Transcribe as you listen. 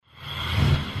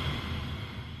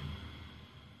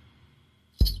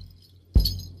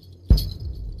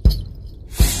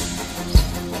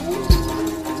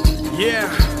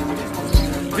Yeah,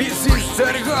 this is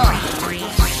Sergo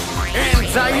and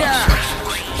Zaya.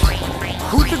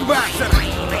 Who took back?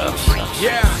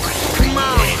 Yeah, come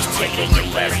on. Taking you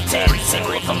as ten,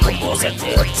 single from the closet.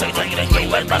 Taking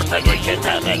you as part of your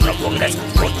time. No progress.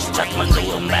 What's Chapman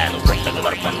do, man? What the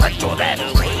government like to that?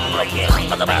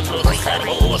 I'm the battle of the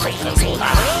terrible.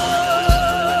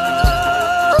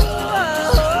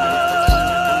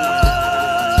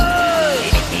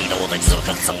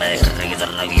 Some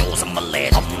use of Malay,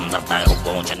 the title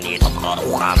won't need of God.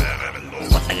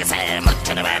 What the same,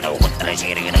 Chanamano, what the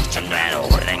sharing in Chanamano,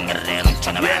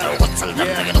 Chanamano, what's the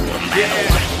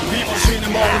People see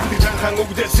them all in the hang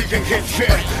over the sick and hit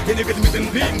share. And if it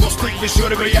didn't be, most likely sure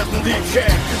we have the care.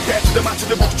 That's the match of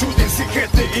the book shooting sick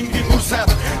the Indian Musat.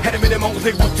 Had a minimum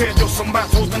they would tell you some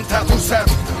battles and tattoos set.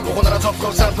 One of the top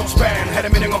goes out of span, had a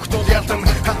minimum of Todiatum,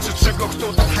 had to check out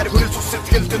to the Harry to sit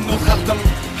Hilton, not have them.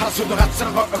 Has to the hats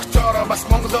of Octora, but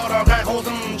Mongdora, I hold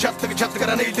them, Chatter,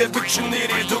 and a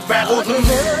dictionary to battle them.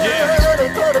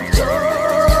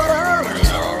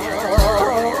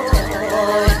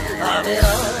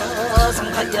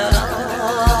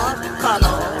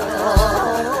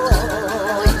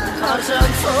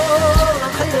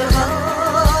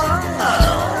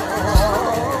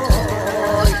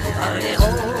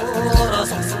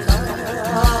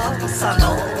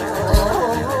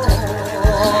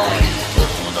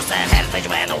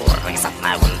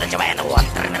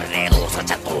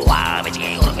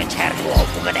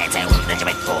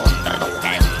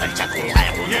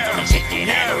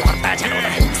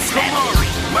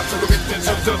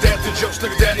 So that the jokes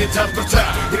like that it's out of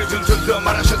time. Here's into the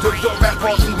Marasha to the back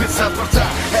bottom with Saturday.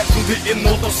 Having the in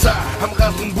no dosa, I'm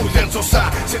gotten good and so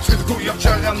sa. Since we go your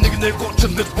child, I'm nigga go to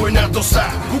the boy not dosa.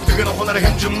 Who took it on a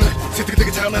hengine, sitting the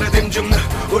town at a engine.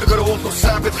 Or go to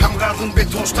Sabbath, I'm gotten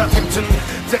bit on Staffington.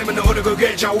 Terminal or go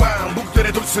get your one, book the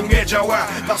reduce and get your one.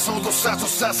 That's all the Sato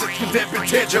Sasset with the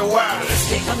potato.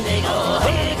 Stick on the go,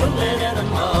 hey, come in and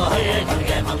more, hey, come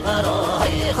get my little,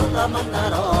 hey, come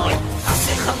on,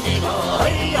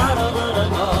 hey,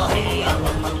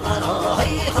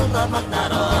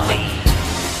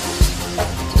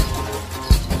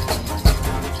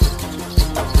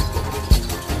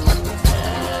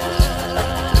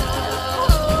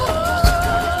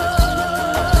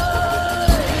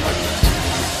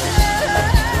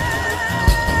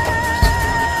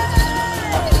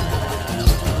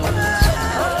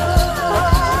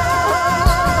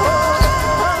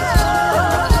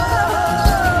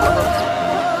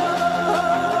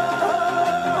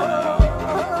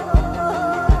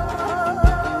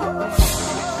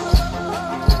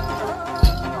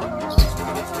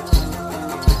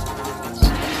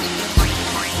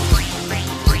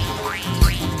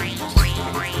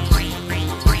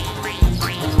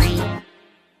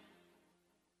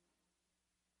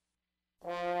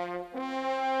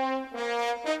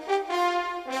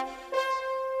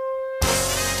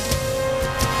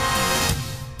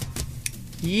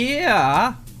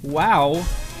 Yeah! Wow.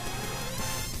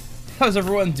 How's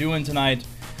everyone doing tonight?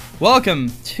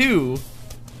 Welcome to...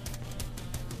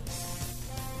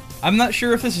 I'm not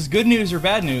sure if this is good news or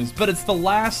bad news, but it's the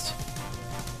last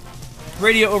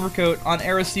Radio Overcoat on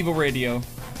Arecibo Radio.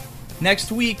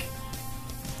 Next week,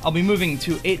 I'll be moving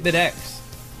to 8BitX.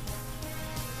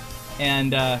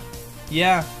 And,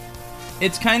 yeah.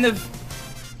 It's kind of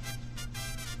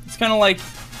like...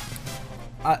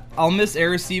 I'll miss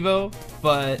Arecibo,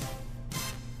 but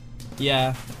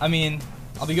yeah, I mean,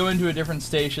 I'll be going to a different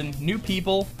station, new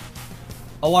people,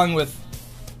 along with,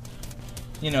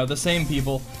 you know, the same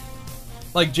people.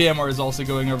 Like JMR is also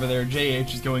going over there,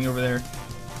 JH is going over there.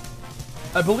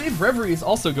 I believe Reverie is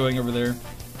also going over there.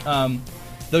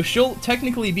 Though she'll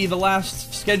technically be the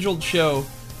last scheduled show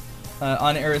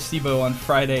on Arecibo on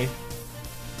Friday,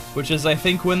 which is, I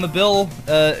think, when the bill,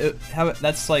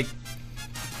 that's like,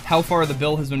 how far the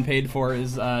bill has been paid for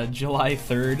is July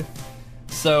 3rd.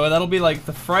 So that'll be like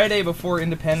the Friday before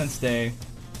Independence Day.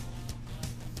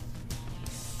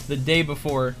 The day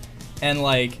before. And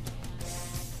like...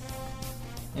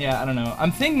 yeah, I don't know.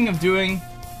 I'm thinking of doing...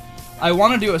 I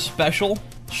want to do a special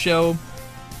show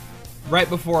right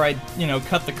before I, you know,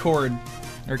 cut the cord.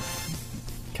 Or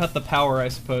cut the power, I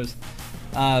suppose.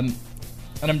 And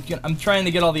I'm trying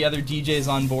to get all the other DJs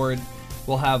on board.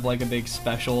 We'll have like a big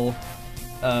special...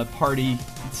 party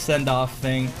send-off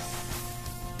thing,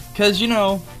 because, you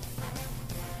know,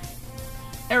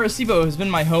 Arecibo has been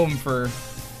my home for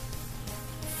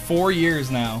 4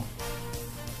 years now.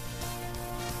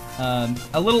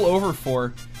 A little over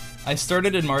 4. I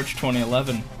started in March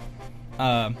 2011.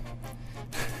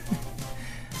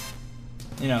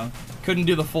 You know, couldn't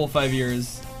do the full 5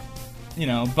 years, you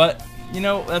know, but you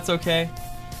know, that's okay.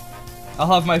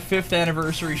 I'll have my 5th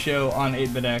anniversary show on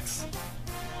 8BitX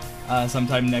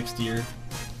sometime next year.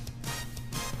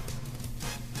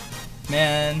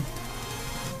 Man,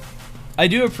 I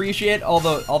do appreciate all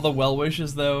the well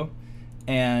wishes though,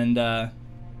 and the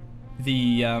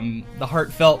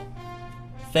heartfelt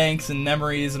thanks and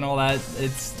memories and all that.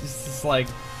 It's just like,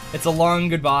 it's a long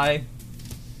goodbye,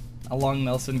 a long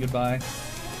Nelson goodbye.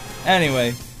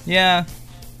 Anyway, yeah.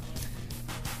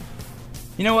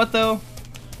 You know what though?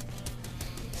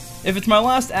 If it's my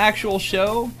last actual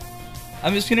show,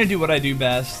 I'm just gonna do what I do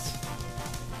best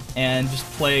and just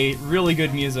play really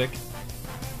good music.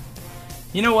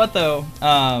 You know what though?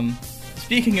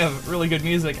 Speaking of really good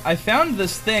music, I found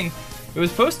this thing. It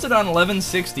was posted on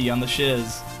 1160 on the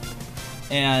Shiz,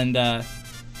 and I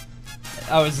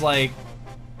was like,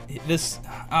 this,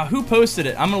 who posted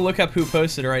it? I'm gonna look up who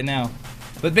posted it right now.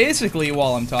 But basically,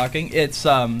 while I'm talking, it's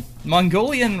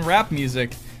Mongolian rap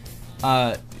music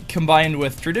combined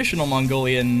with traditional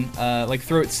Mongolian like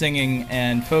throat singing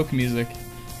and folk music,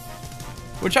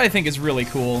 which I think is really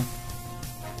cool.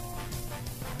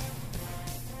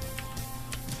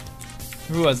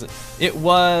 Who was it? It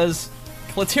was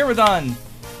Platerodon.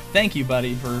 Thank you,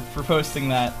 buddy, for posting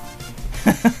that.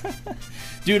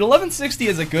 Dude, 1160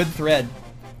 is a good thread.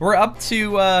 We're up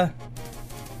to,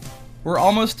 we're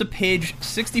almost to page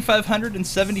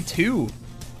 6572.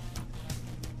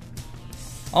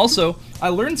 Also, I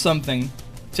learned something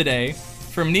today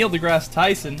from Neil deGrasse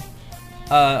Tyson.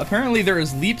 Apparently there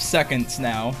is leap seconds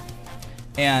now,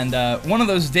 and one of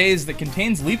those days that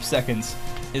contains leap seconds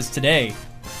is today.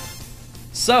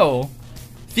 So,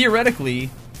 theoretically,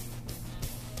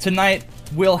 tonight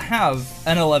we'll have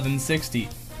an 1160.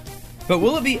 But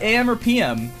will it be AM or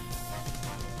PM?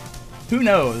 Who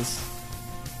knows?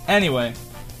 Anyway.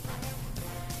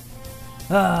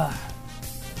 On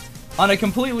a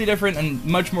completely different and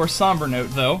much more somber note,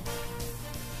 though,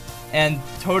 and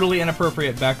totally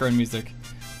inappropriate background music,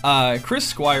 Chris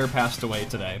Squire passed away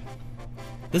today.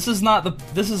 This is not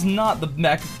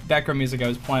the background music I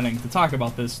was planning to talk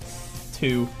about this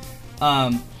to.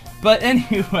 But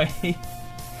anyway,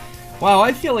 wow,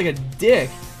 I feel like a dick.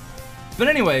 But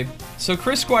anyway, so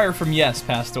Chris Squire from Yes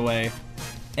passed away,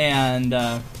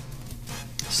 and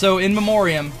so in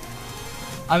memoriam,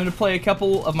 I'm going to play a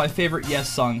couple of my favorite Yes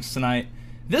songs tonight.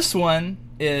 This one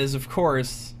is, of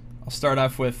course, I'll start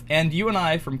off with And You and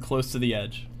I from Close to the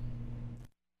Edge.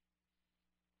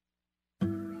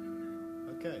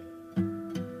 Okay.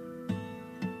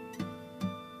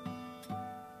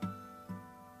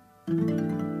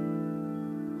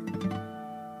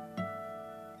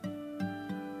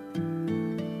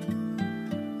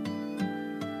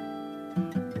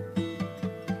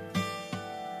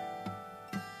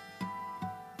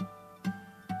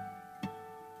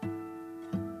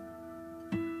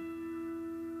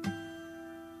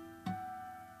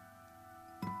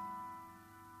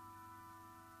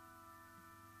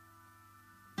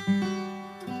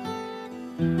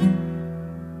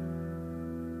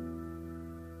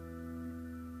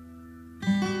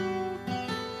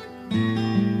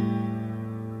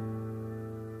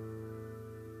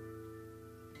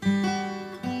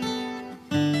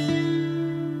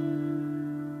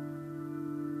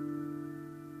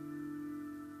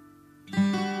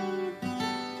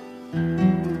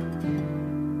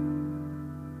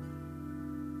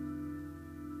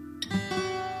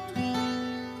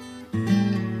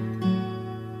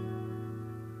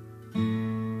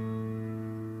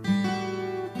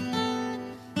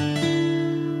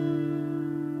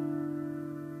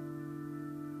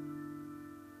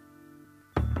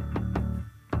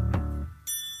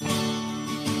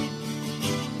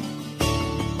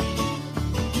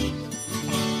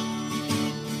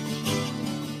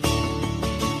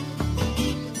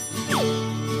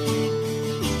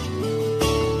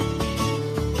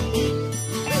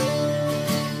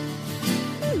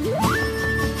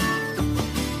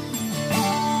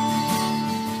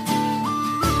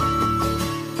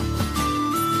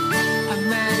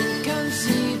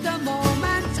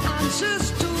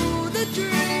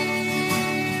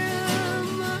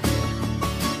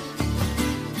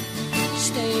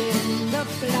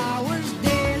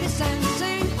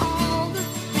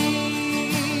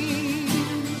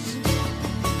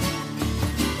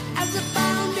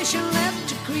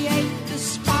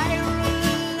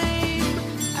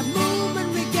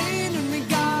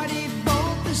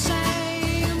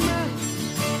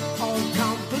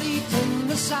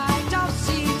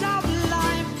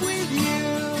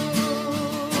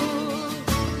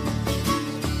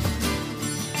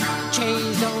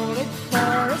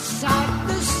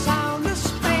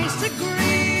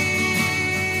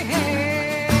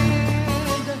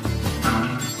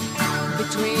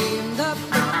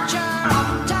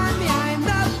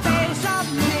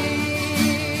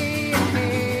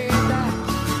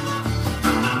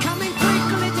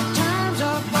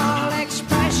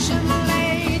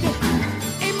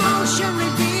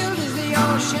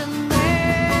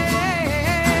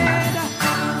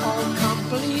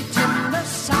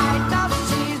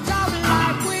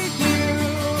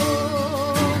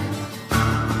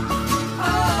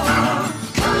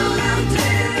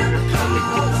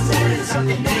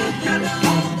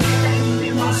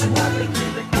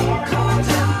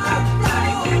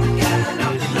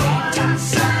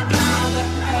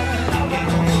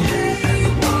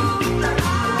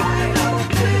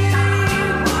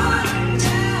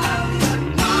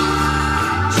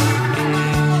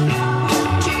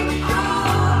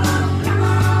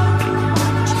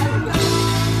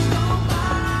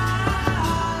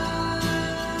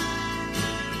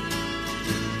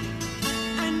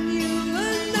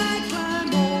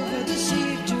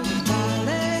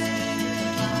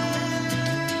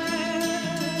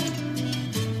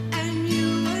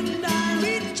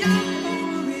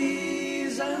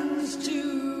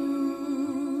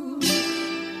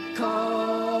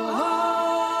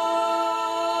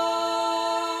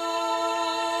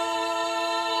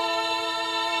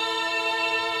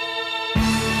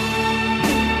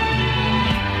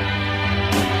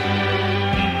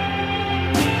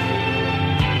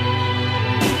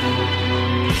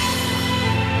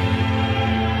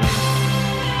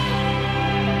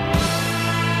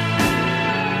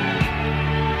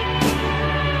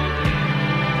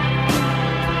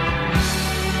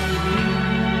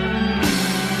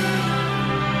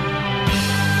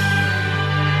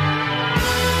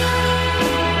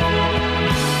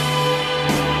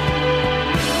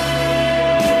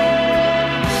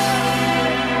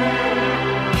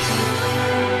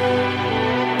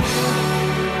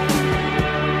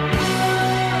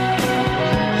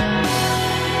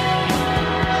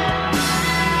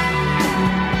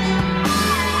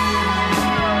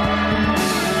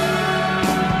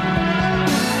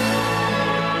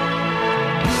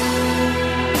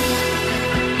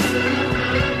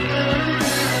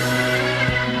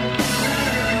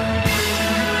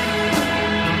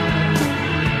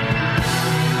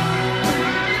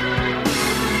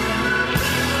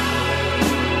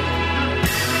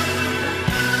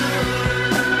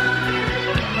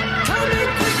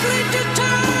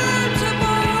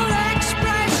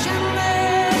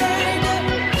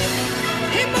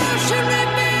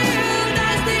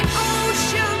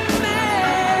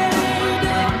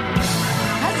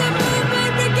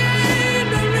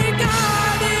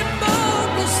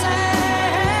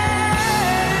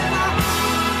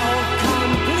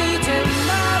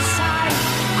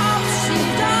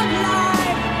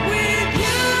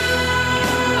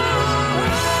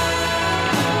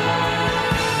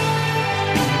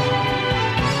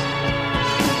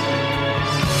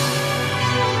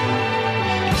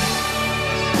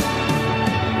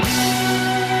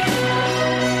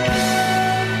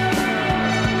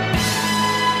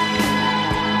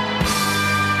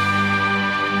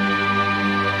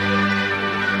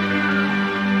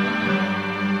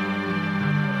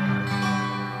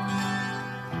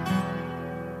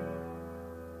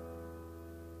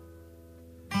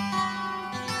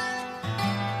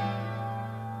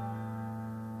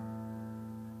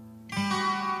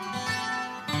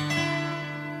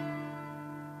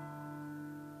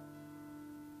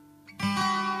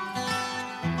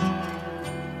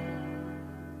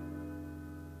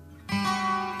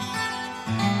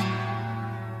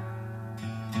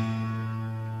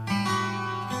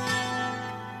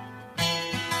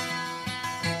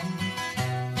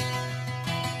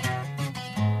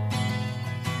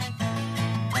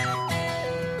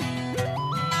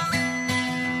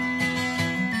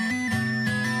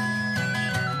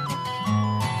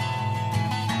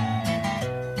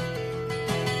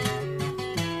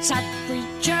 Sad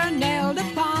preacher nailed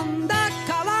upon the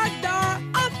colored door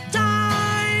of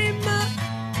time.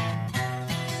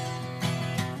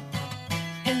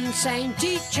 Insane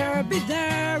teacher, be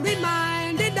there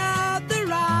reminded of the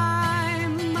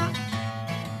rhyme.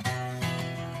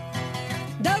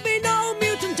 There'll be no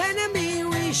mutant enemy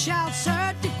we shall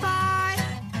certify.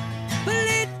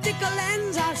 Political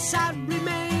ends, our sad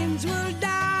remains will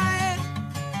die.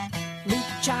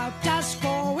 Reach out as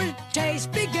forward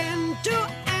taste begin to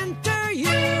enter you.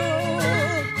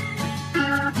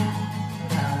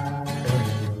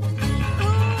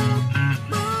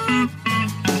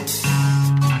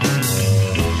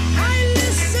 I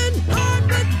listened hard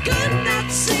but could not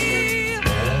see.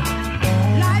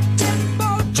 Life tempo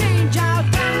change out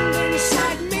and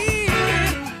inside me.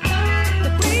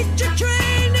 The preacher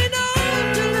training on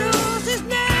to lose his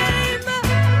name.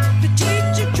 The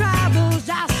teacher travels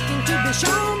asking to be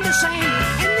shown the same.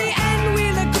 In the end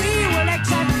we'll agree, we'll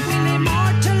accept, we'll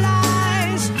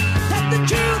immortalize that the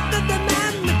truth of the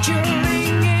man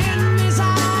maturing in his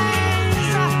eyes.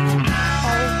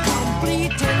 Oh,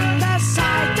 complete in the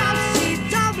sight of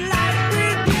seeds of life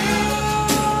with you.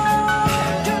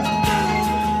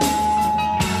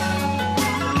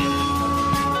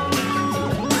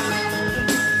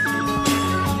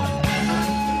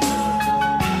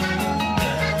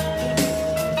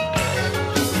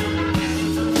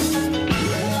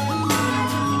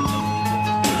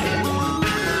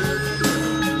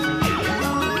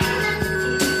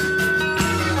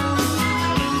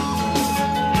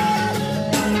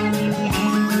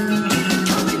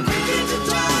 Coming quick into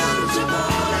terms of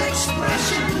all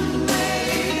expression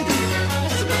made.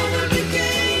 As the moment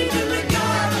began and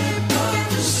regarded both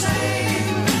the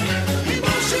same.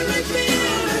 Emotion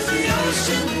revealed as the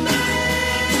ocean made.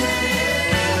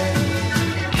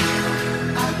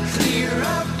 A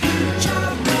clearer future,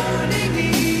 morning,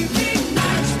 evening,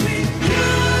 nights with you.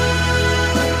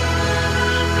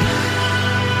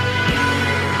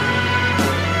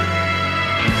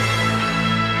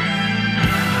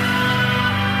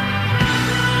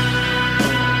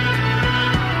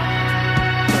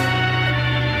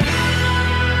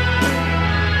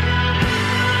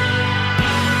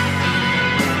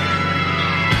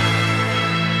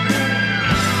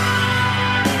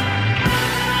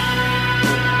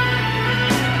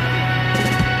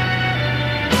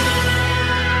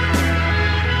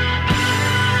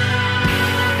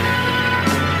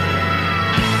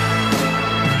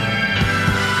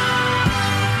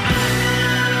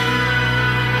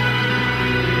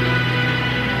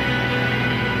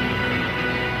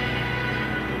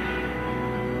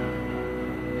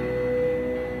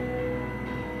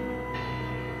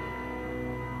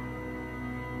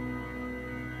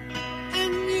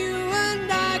 And you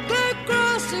and I go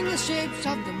crossing the shapes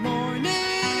of the morning.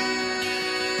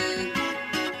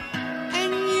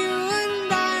 And you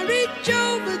and I reach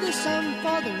over the sun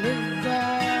for the river.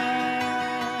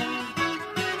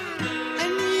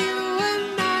 And you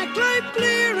and I climb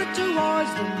clearer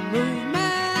towards the movement.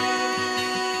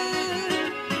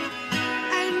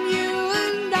 And you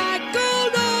and I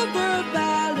gold over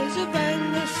valleys of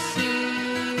endless seas.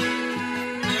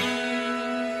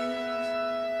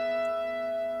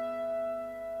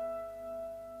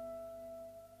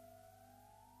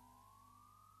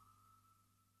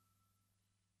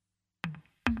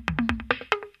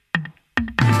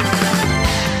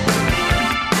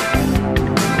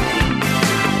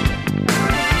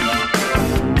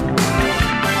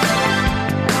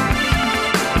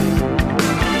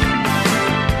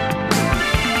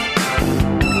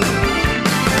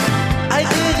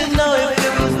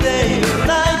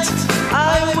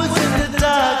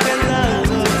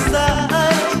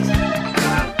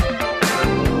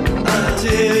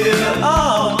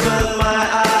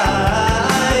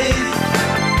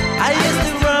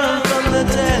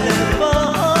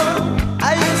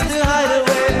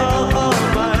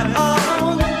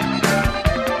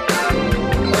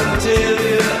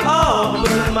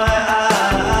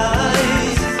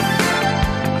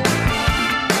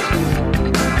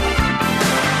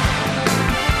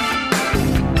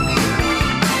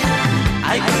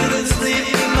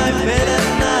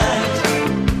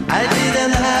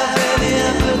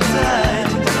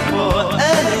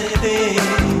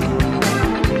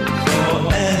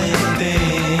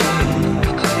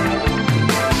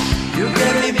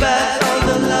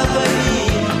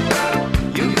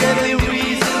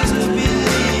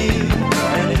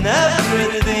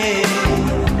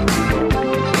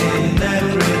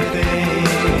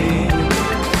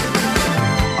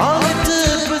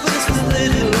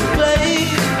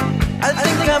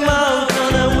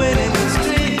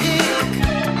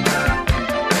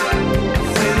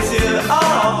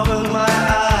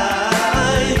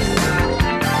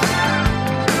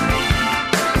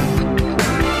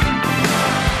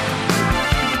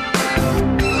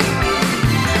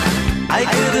 I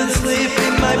couldn't sleep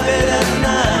in my bed at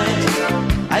night.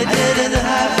 I didn't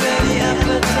have any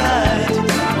appetite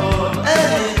for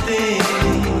anything,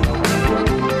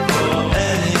 for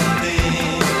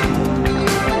anything.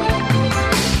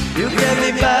 You gave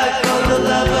me back all the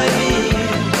love I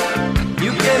need.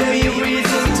 You gave me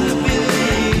reason to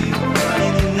believe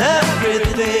in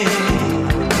everything,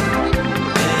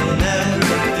 in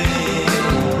everything.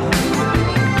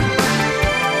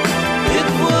 It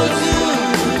was you.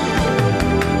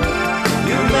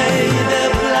 You made a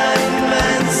blind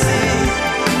man see.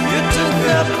 You took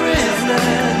a prisoner,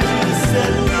 you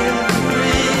set him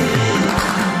free.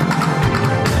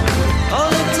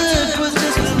 All it took was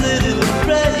just a little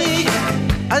break.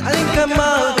 I think I'm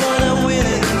out on a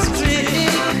winning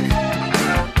streak.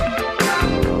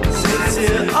 Since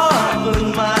you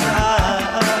opened my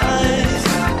eyes,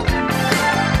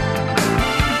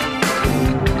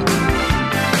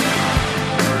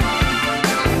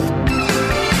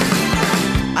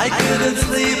 I couldn't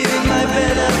sleep in my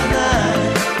bed at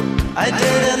night. I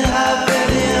didn't have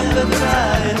any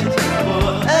appetite for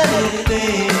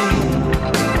anything,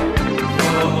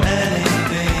 for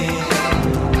anything.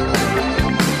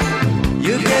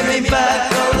 You gave me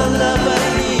back all the love I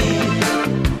need.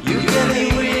 You gave me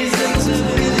reason to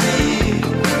believe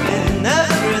in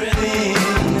everything,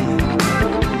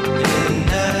 in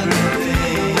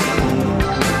everything.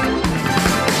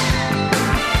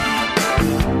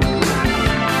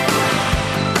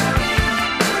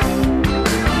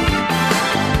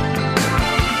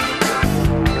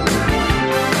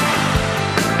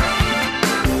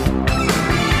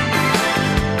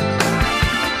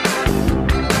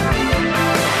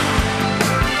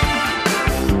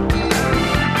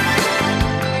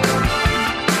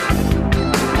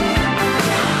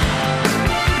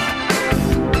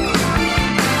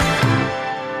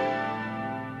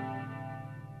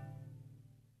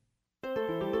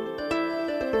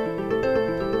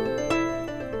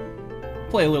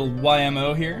 Play a little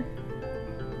YMO here.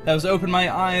 That was Open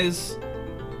My Eyes.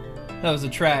 That was a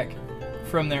track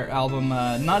from their album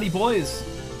Naughty Boys,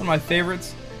 one of my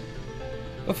favorites.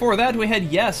 Before that, we had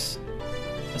Yes,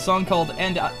 a song called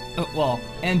And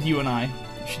You and I.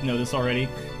 You should know this already.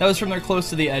 That was from their Close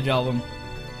to the Edge album.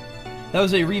 That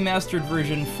was a remastered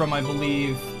version from, I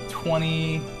believe,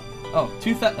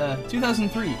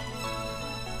 2003.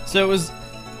 So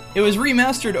it was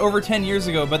remastered over 10 years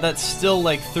ago, but that's still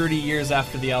like 30 years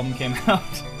after the album came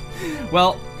out.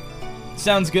 Well,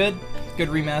 sounds good. Good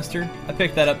remaster. I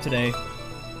picked that up today.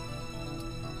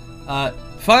 By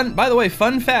the way,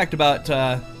 fun fact about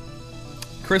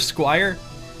Chris Squire.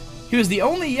 He was the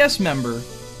only Yes member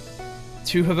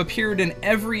to have appeared in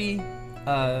every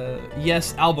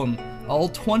Yes album, all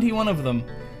 21 of them,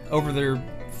 over their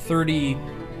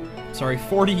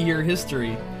 40-year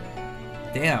history.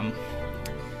 Damn.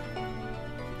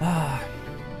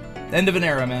 End of an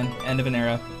era, man. End of an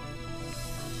era.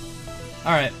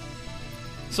 Alright.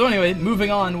 So anyway,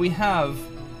 moving on, we have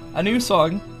a new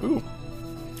song. Ooh.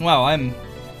 Wow, I'm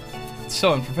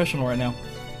so unprofessional right now.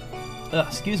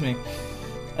 Excuse me.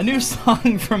 A new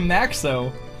song from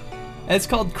Maxo. And it's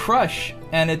called Crush,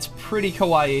 and it's pretty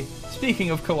kawaii.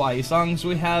 Speaking of kawaii songs,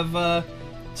 we have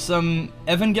some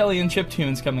Evangelion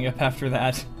chiptunes coming up after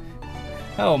that.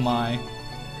 Oh my.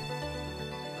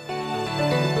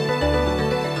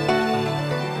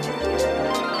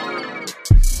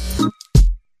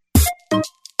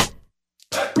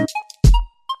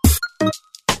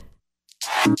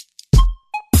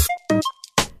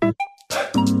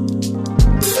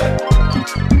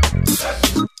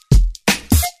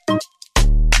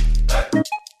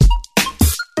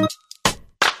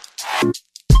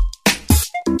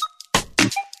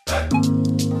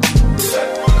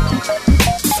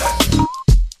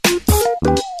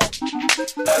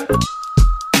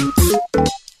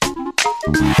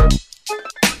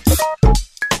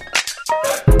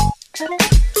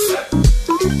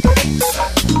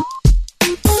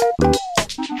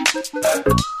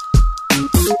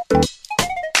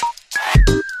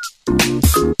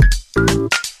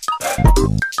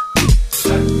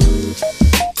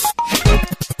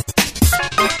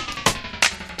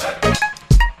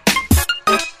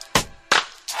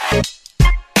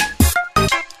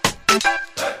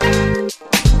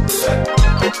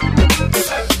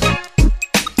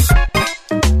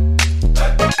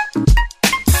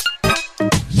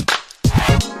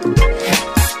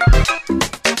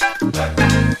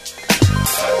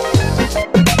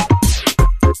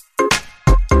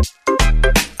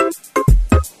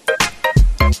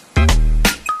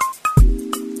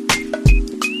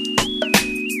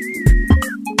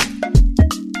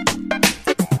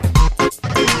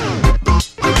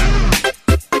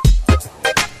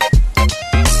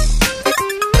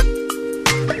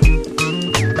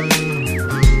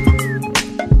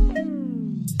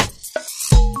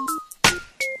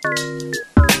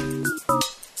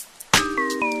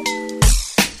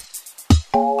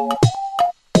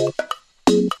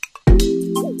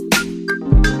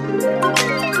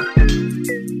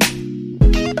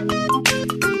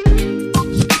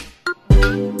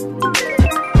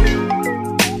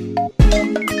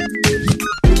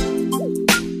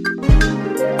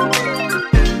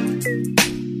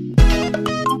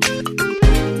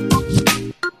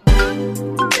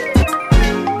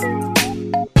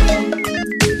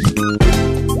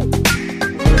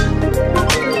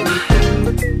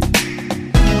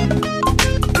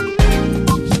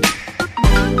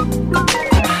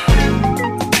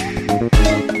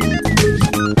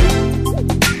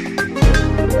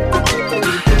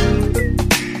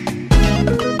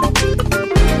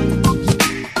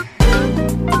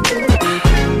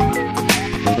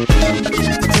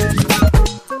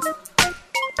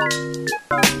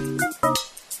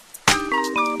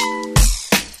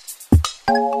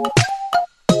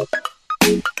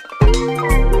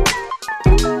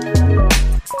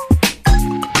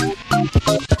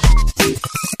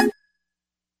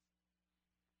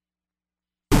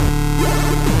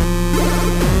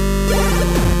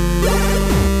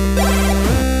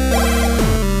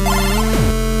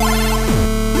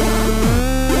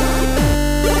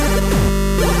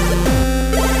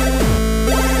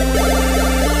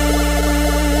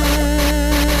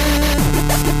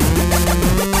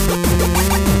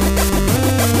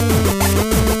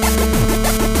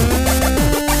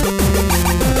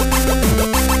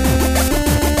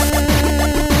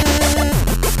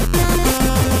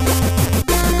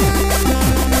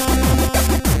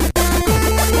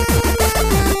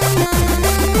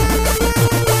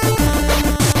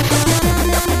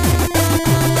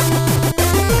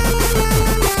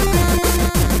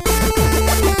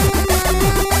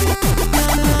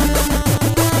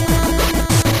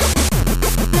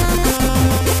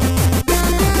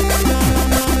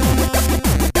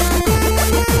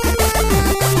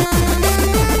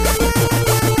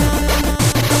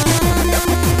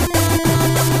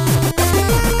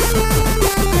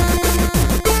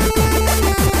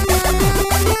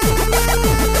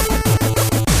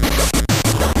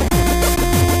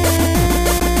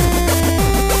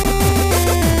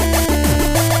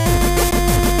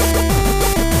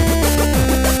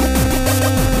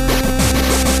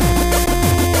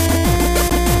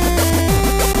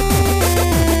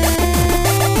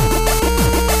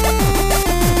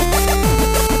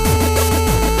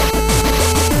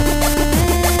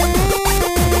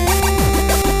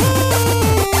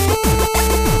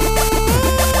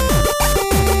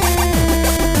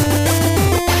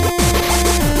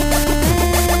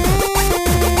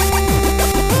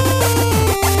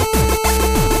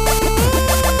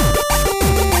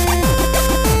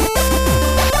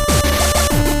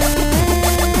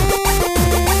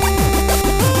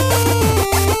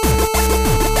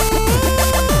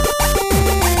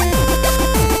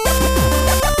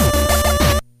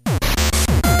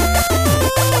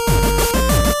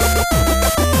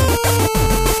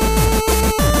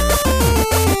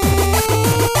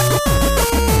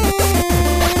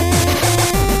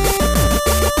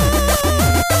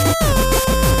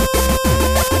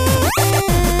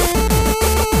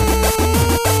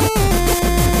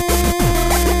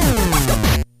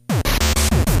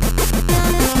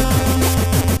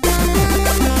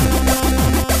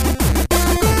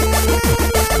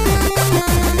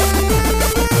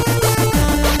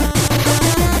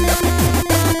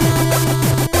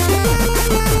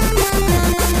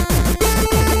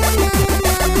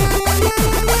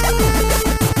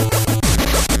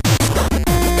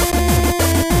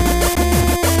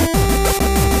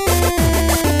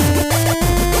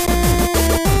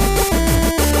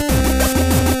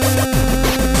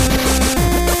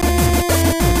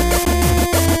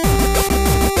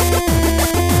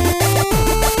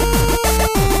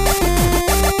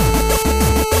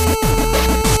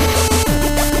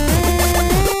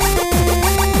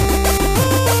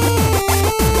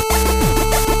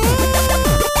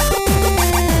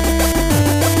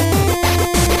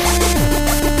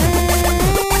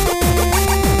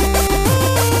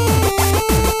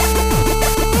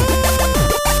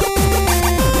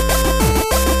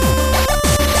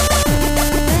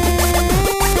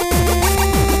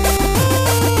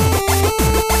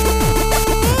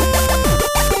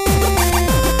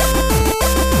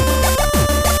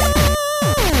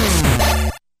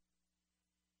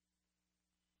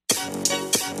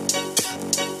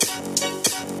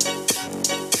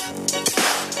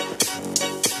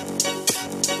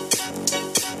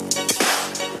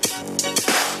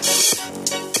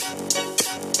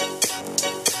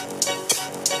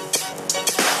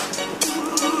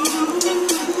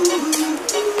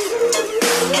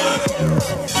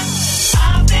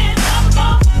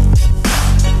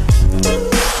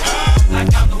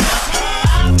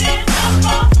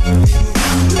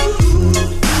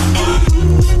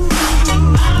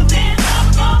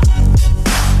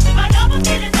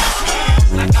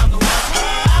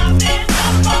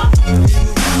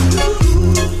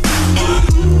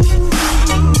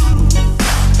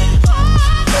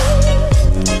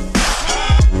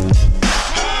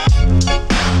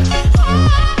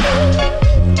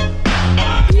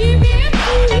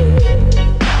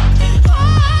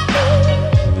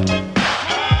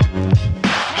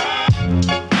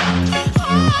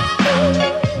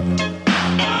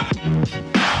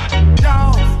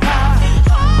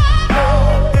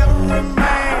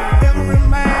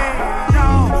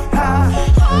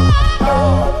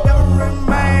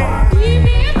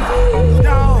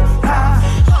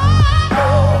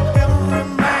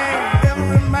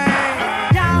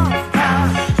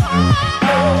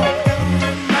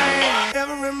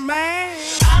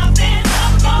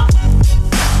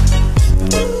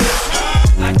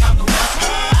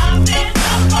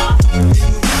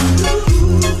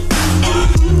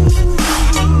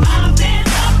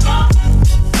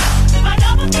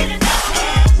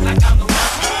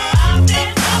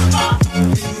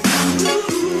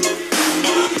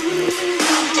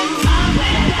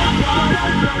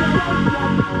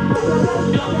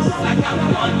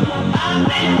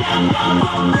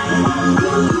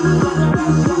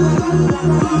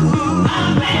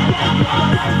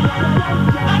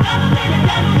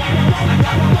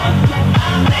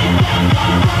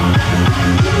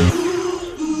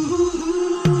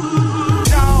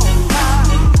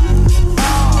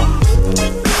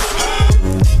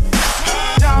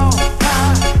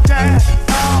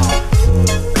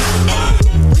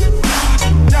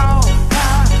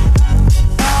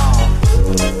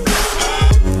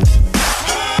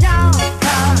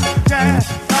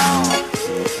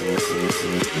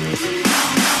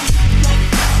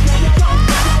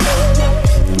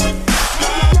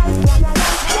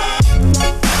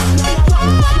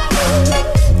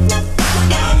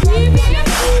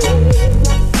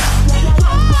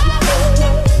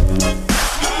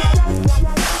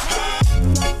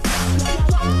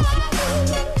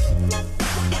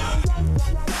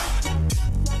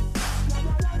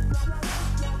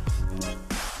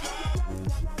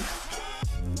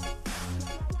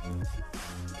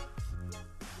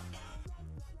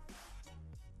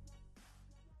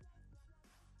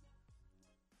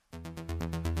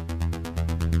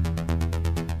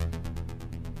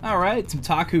 Alright, some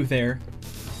Taku there.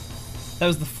 That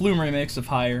was the Flume remix of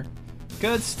Higher.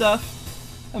 Good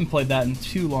stuff. Haven't played that in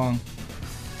too long.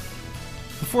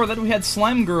 Before that we had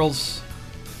Slime Girls.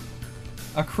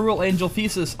 A Cruel Angel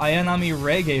Thesis Ayanami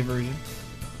reggae version.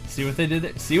 See what they did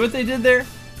there? See what they did there?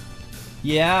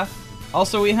 Yeah.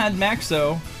 Also we had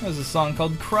Maxo. That was a song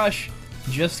called Crush.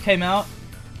 Just came out.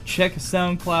 Check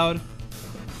SoundCloud.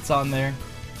 It's on there.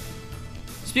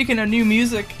 Speaking of new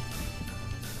music,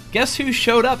 guess who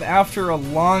showed up after a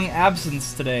long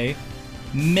absence today?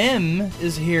 Mim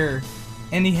is here,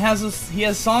 and he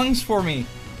has songs for me,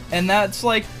 and that's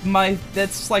like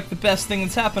the best thing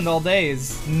that's happened all day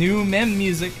is new meme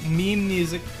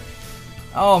music.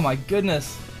 Oh my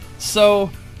goodness! So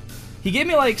he gave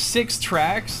me like 6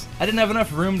 tracks. I didn't have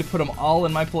enough room to put them all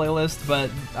in my playlist, but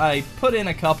I put in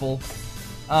a couple.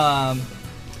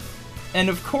 And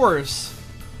of course,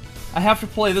 I have to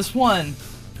play this one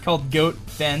called Goat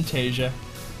Fantasia.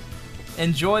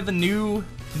 Enjoy the new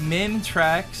meme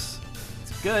tracks.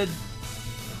 It's good.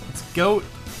 It's Goat.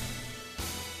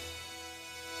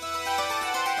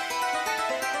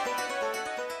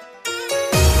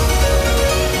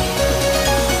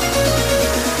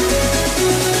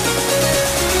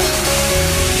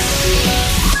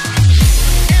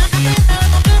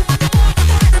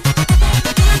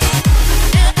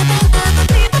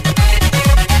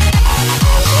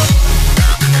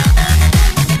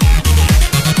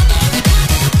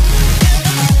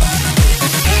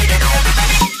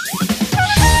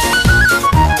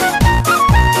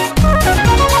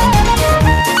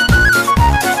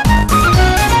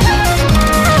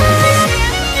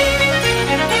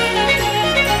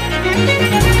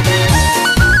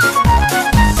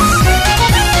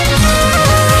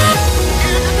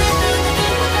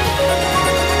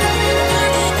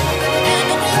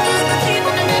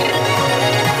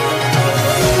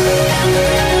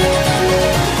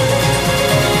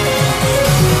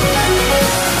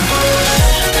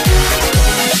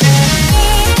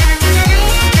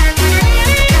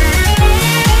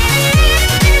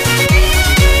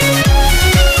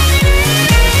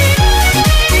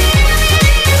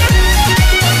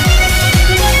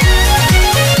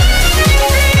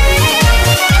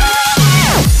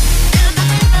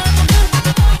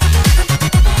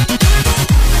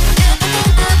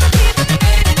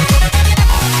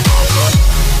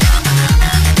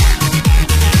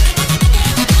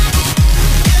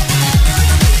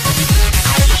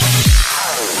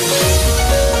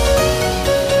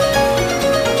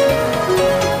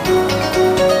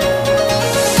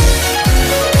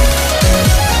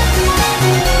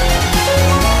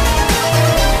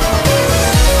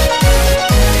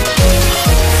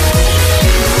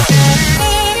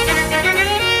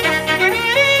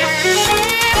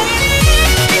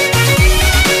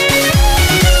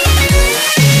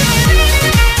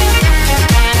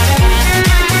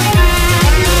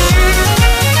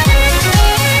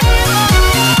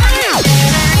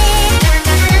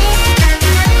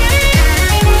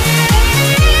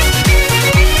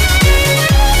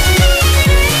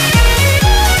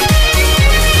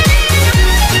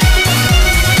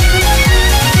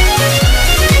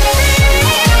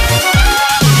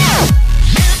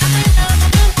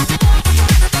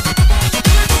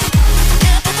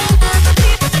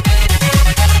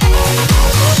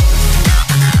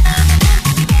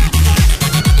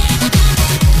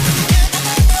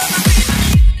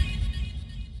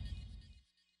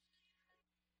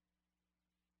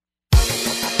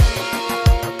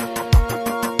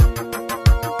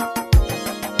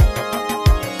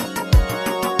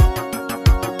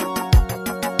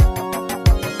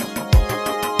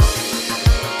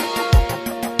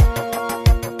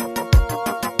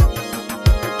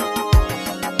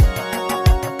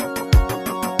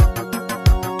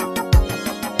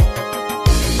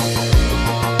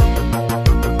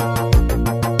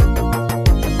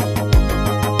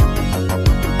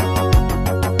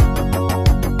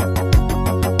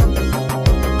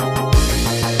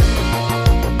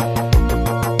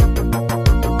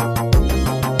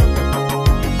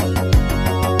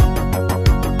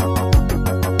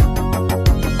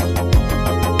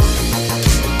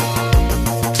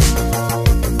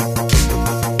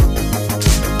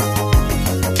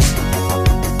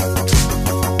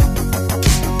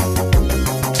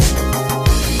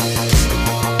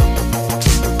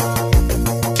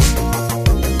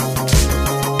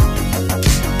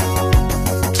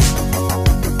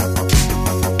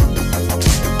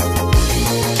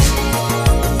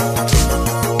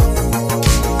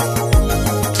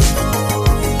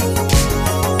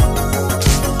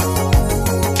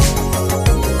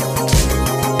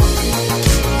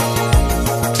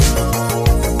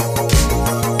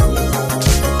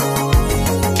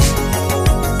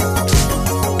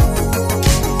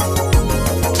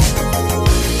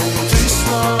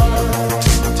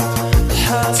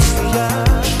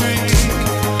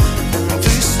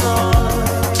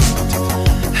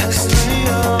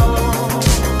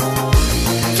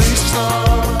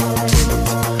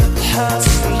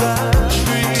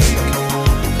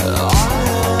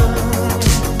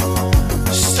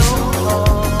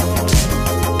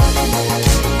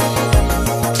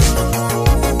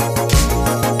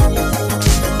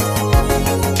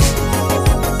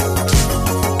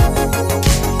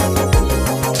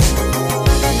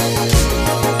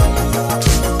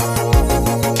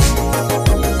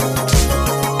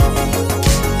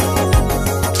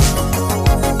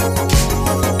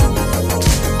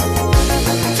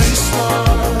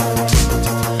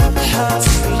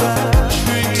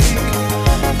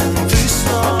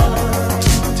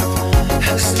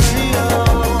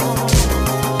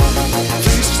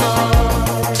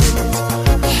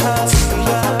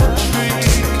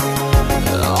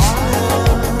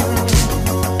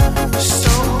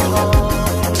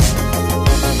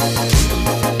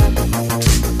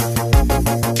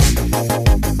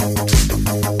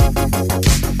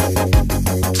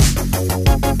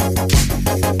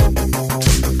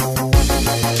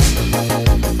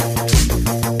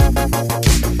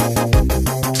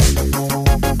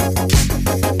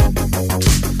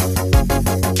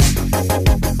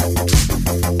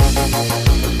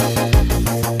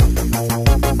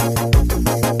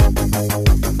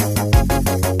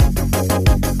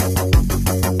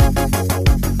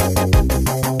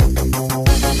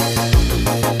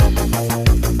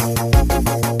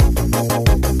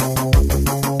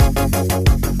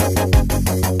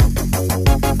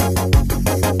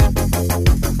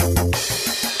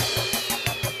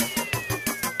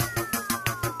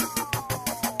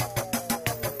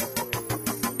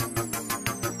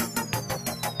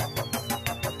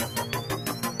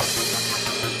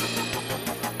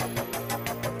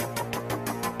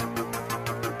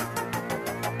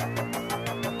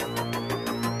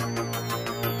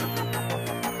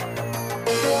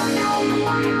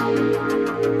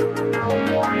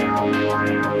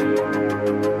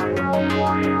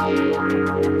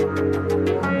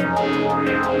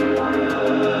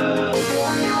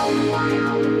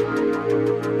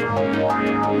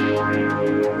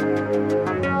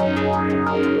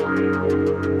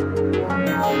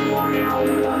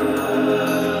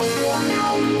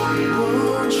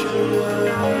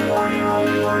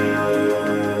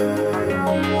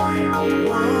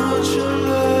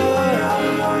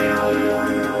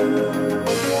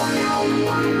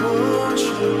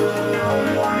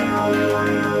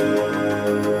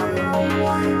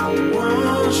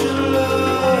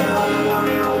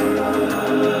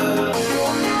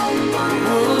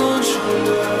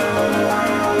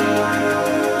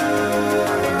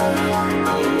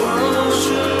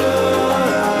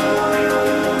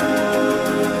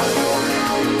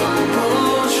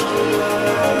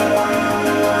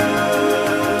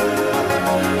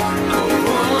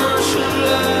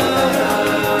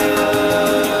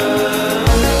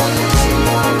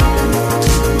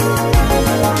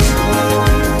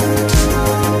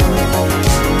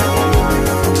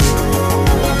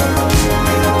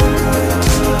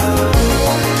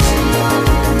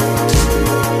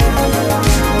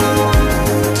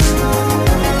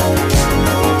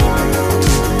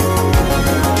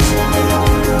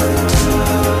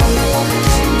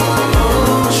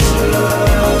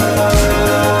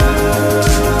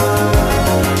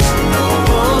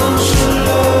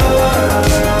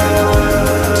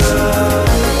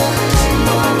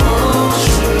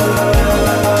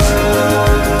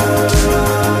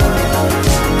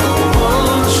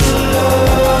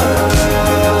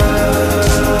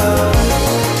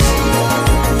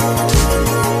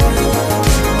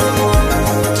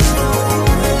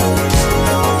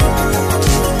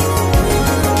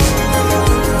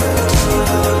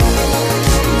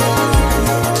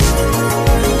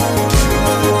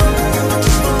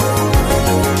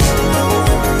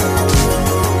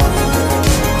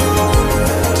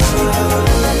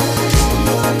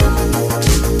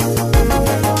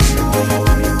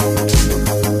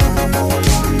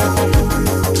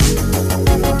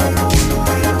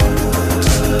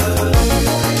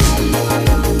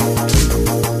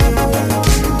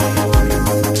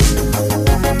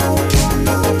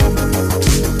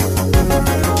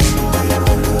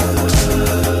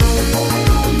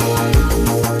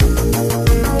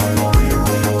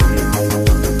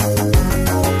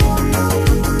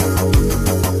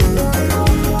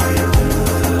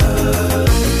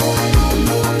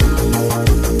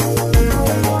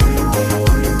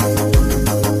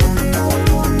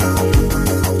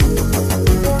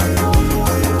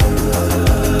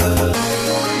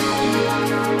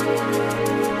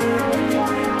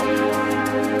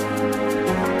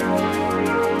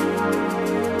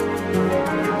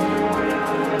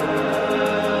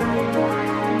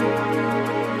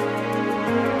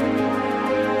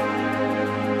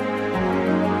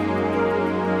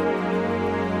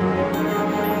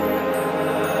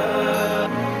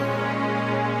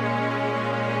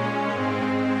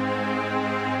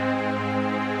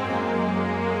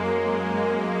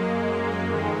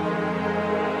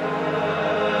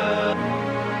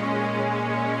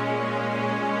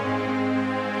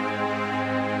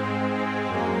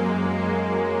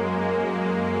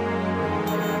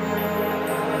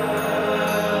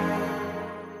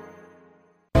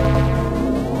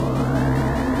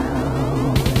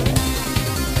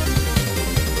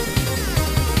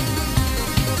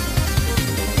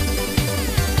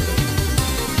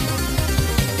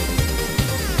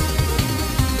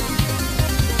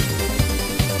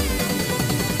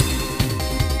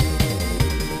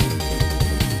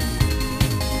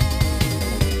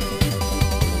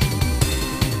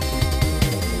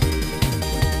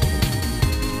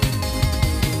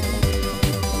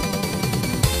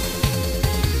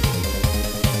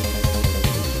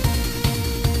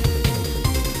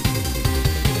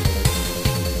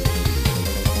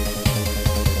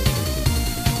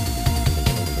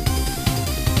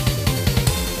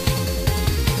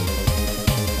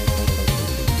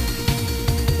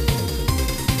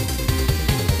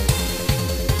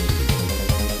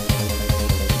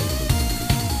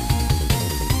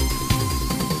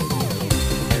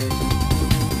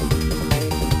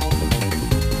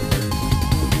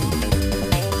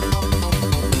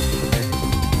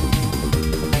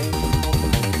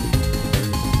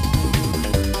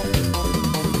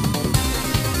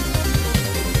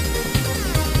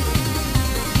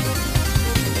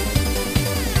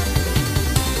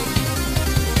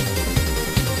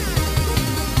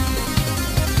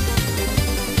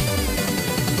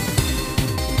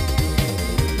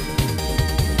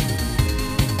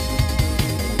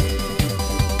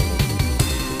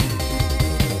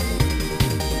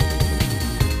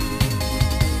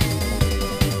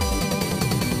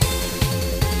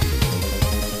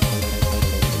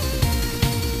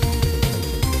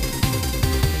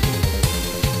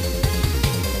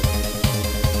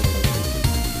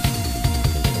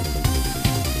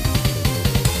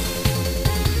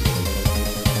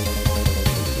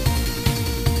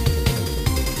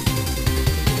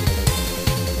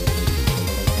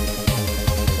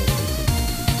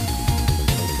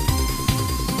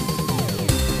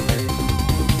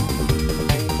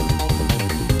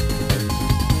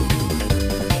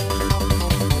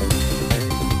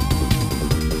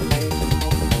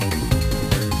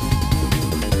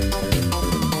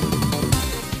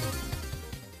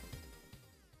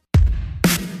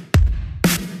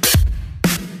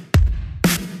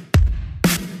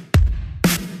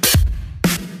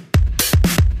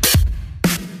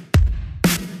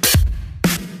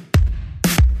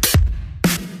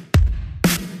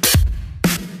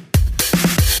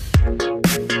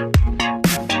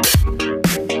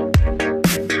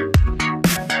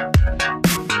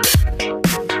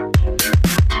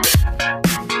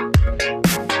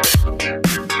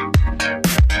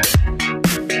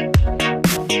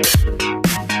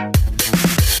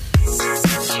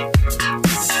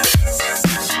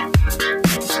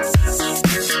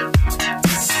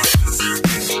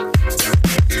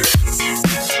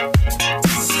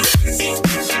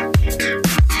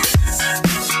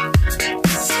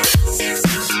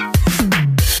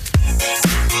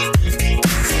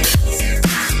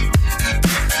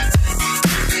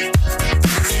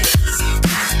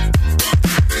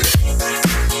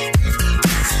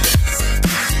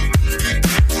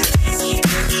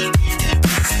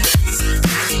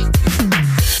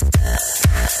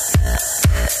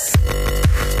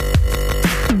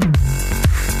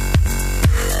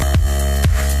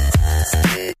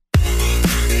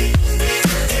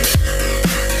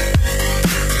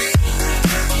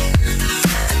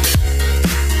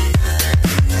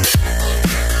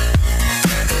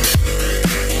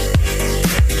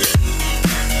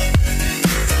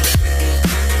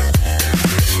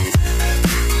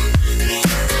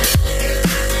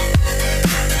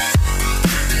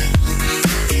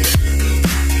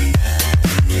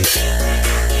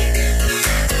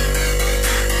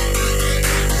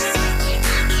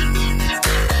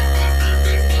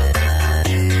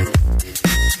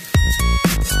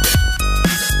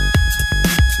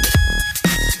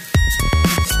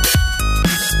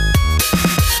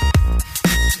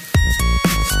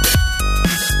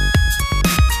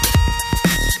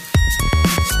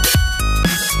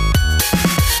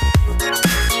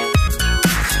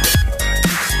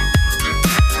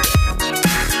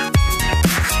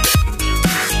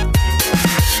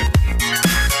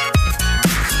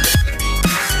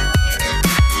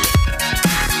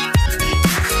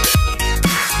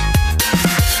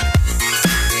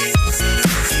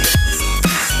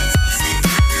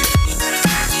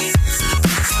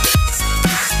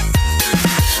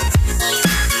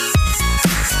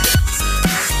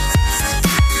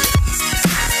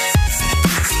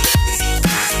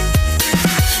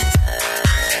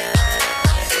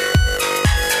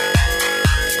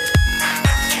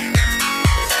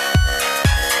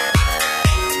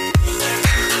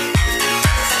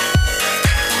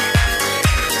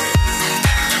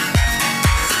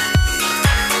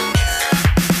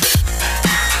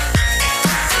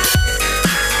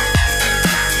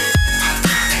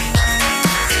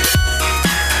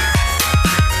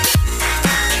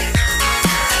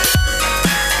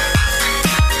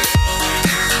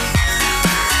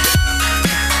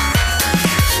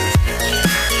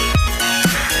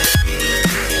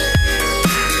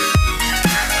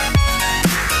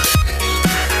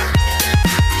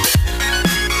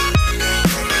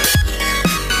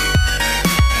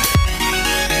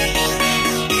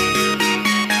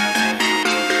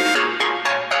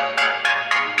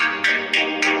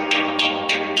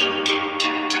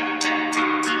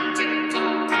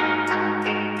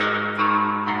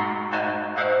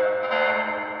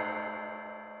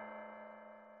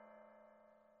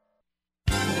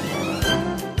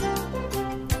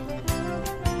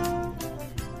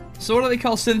 So what do they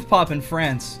call synth pop in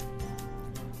France?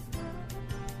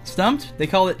 Stumped? They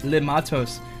call it Le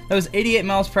Matos. That was 88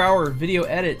 miles per hour video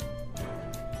edit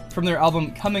from their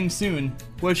album Coming Soon,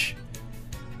 which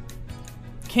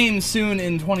came soon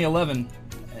in 2011.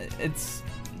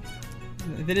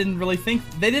 They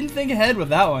didn't think ahead with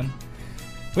that one.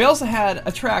 We also had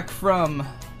a track from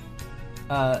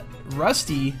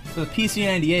Rusty for the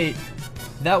PC-98.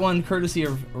 That one courtesy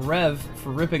of Rev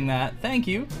for ripping that. Thank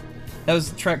you. That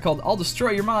was a track called I'll Destroy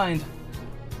Your Mind.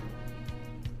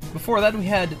 Before that we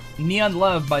had Neon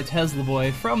Love by Tesla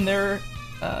Boy from their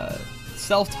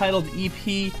self-titled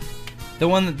EP, the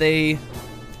one that they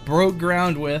broke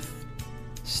ground with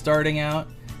starting out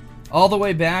all the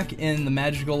way back in the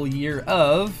magical year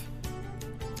of,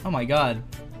 oh my god,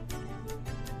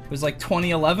 it was like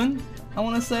 2011, I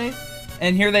want to say.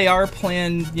 And here they are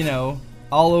playing, you know,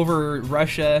 all over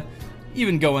Russia,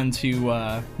 even going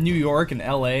to New York and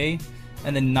LA,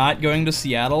 and then not going to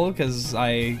Seattle because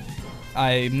I'm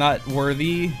not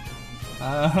worthy.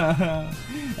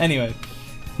 Anyway,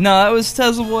 no, that was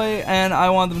Tesla Boy, and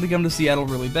I want them to come to Seattle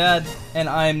really bad, and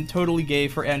I'm totally gay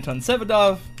for Anton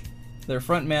Sevadov, their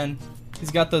frontman.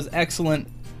 He's got those excellent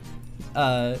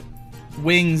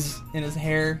wings in his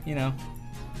hair, you know.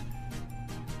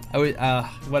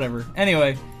 Whatever.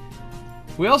 Anyway,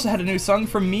 we also had a new song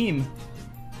from Meme.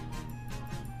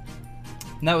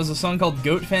 And that was a song called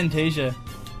Goat Fantasia.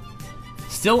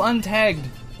 Still untagged.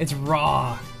 It's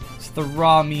raw. It's the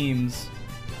raw memes.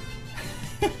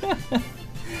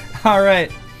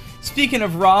 Alright. Speaking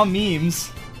of raw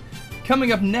memes,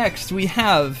 coming up next we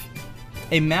have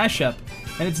a mashup.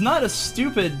 And it's not a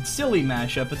stupid, silly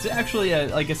mashup. It's actually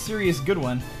a serious good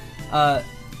one.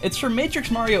 It's from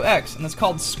Matrix Mario X, and it's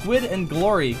called Squid and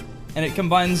Glory. And it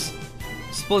combines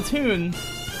Splatoon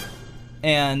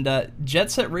and Jet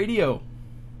Set Radio.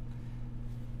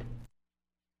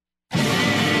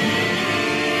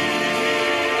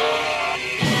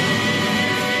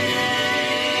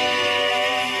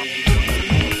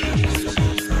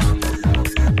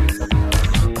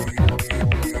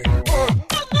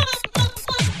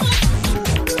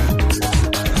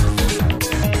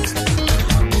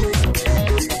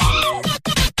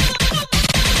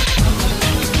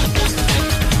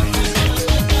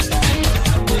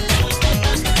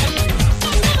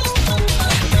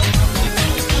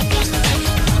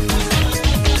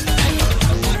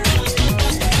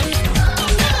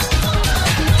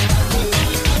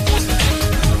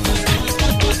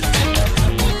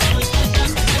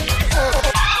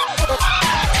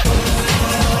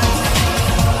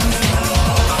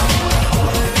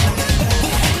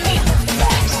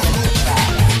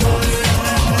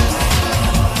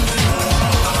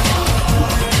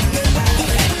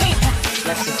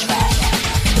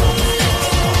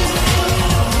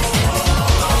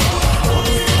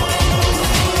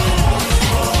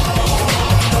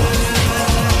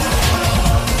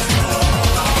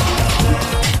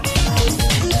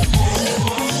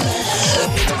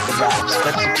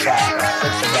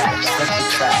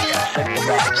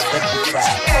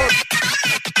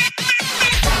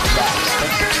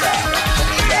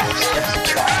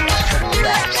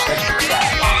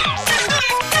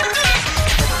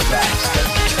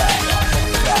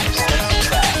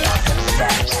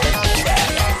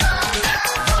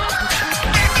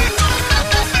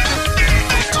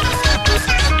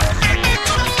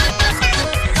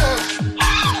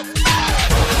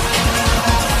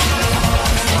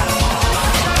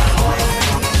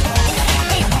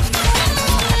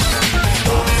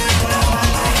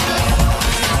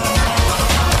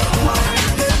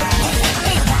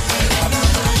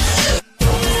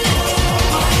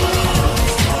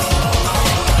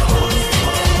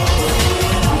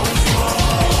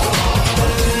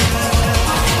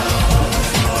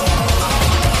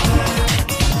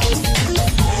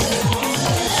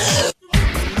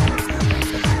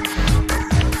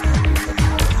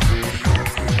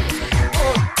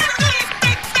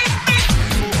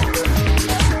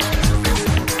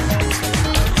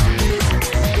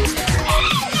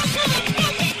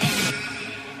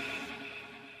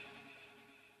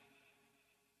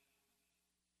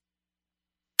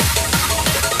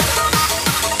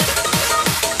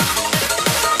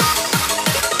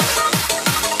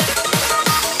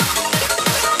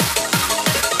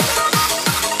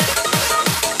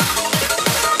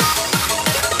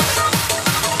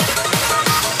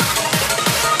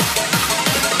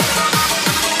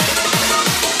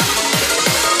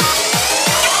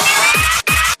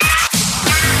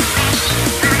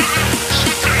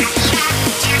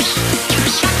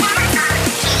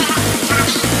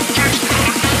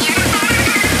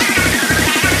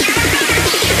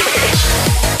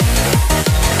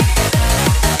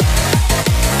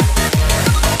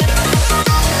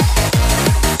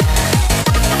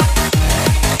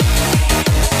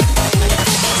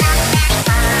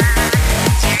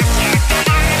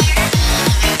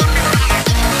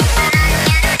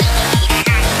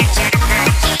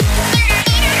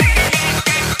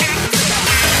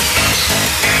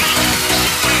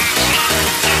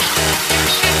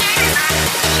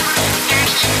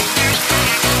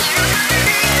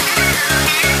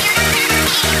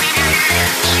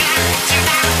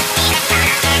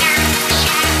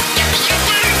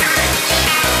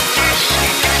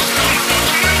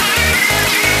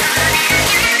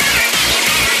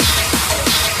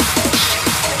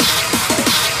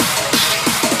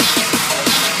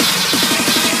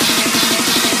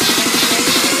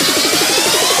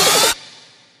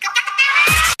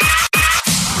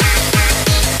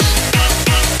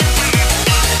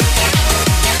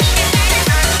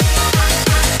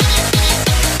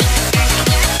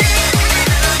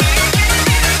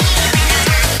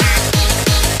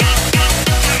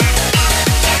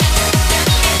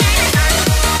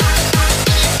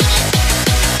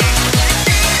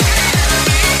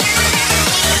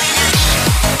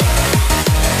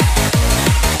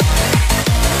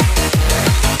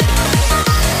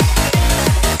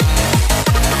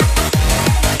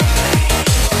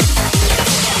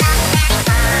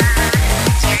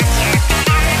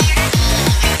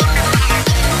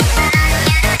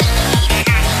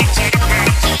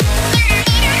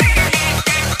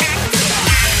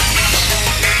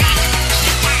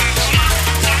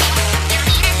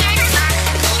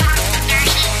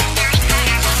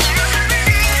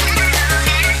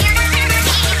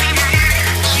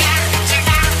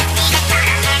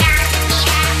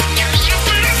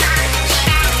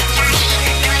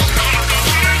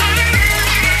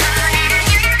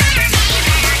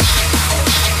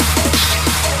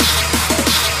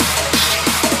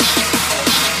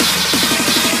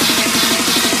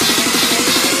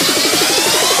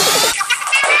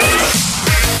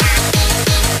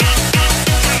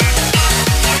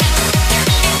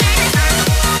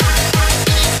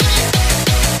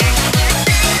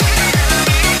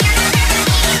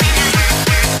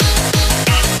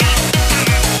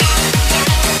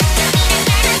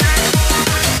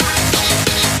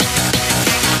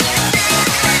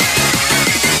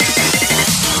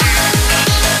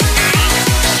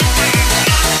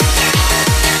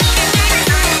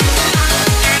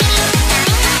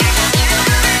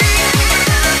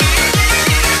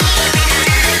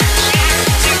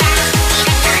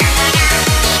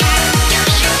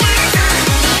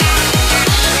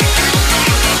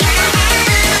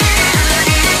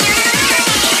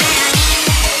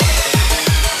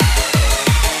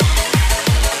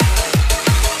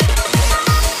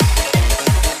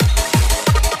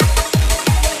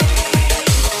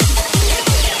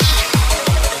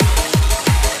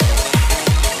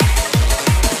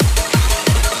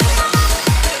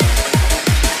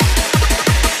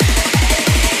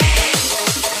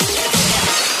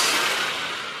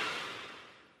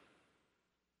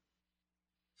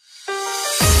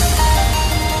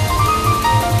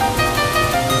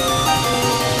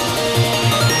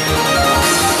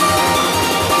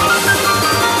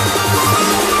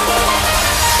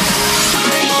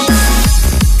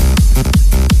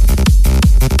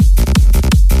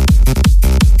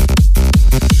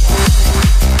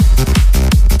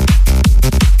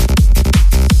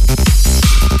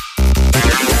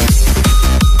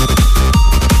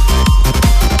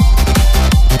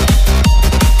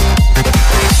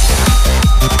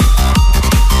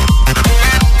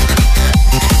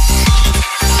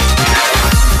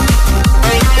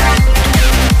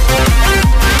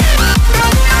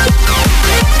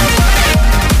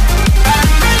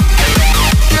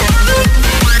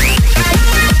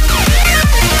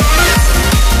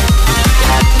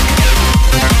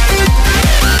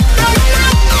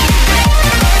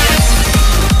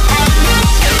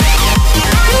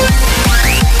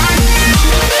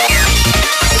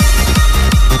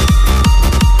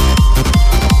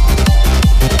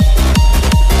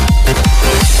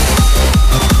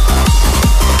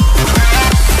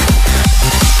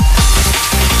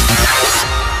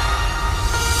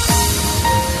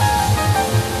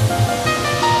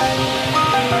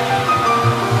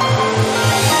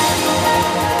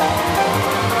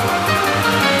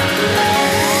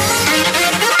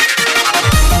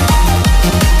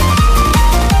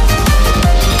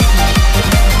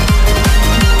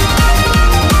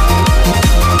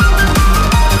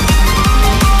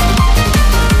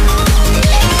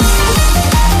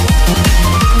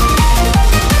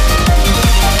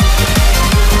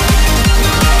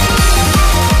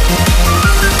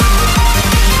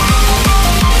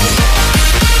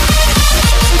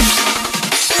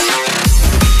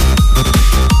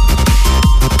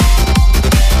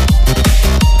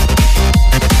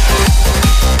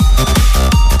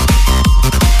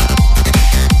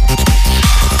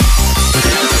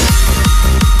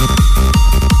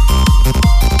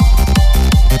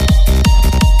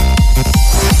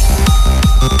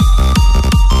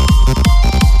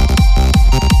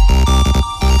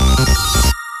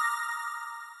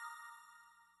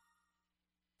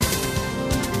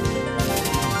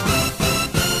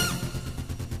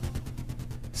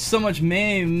 so much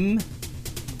meme.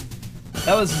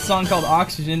 That was a song called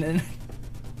Oxygen, and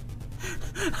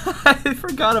I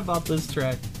forgot about this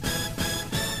track.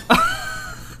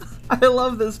 I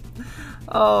love this.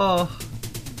 Oh,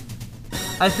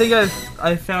 I think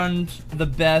I found the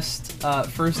best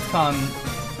First Con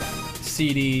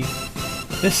CD.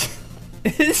 This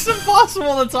it's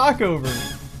impossible to talk over.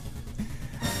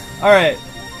 All right,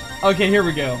 okay, here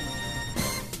we go.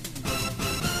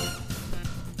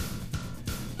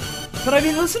 But I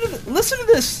mean, listen to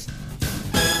this.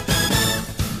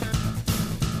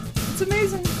 It's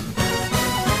amazing.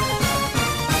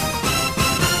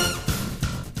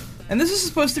 And this is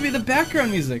supposed to be the background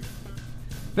music.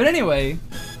 But anyway,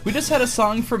 we just had a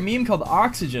song from Meme called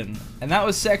Oxygen, and that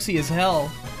was sexy as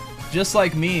hell, just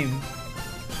like Meme.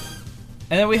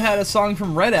 And then we had a song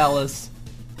from Red Alice,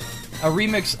 a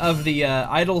remix of the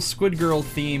Idol Squid Girl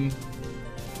theme.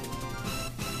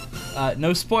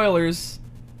 No spoilers,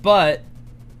 but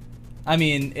I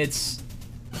mean,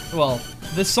 well,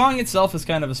 the song itself is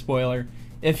kind of a spoiler.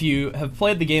 If you have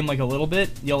played the game like a little bit,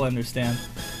 you'll understand.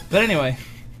 But anyway,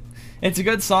 it's a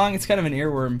good song. It's kind of an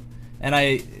earworm, and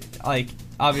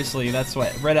obviously that's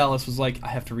why Red Alice was like, I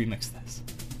have to remix this.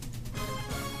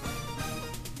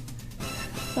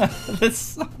 This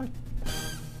song,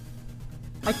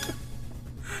 I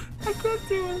can't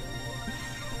do it.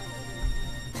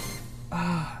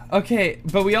 Okay,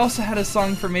 but we also had a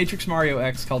song for Matrix Mario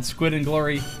X called Squid and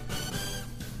Glory.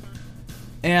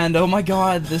 And oh my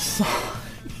god, this song.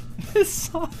 This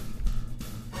song.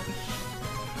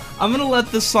 I'm gonna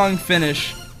let this song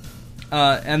finish.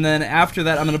 And then after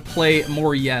that, I'm gonna play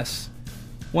more Yes.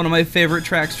 One of my favorite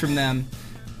tracks from them.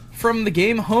 From the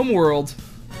game Homeworld,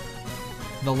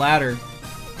 The Ladder.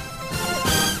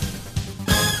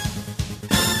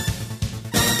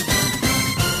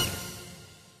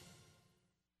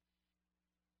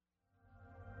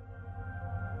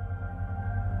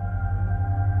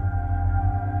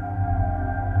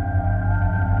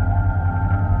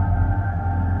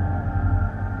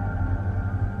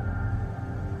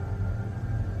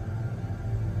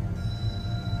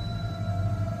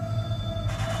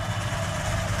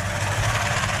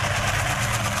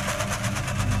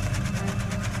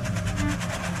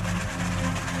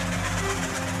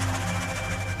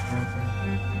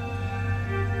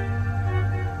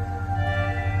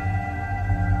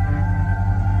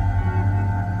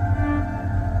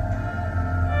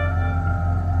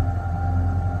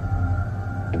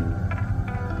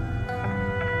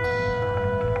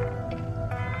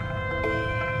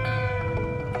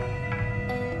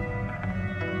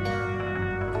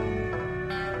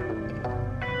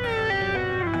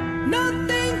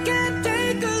 Nothing can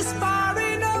take us far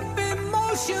enough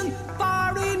emotion,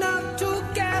 far enough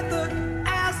together,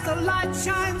 as the light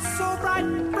shines so bright,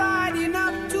 bright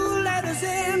enough to let us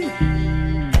in.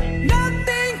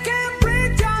 Nothing can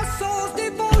bridge our soul's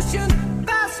devotion,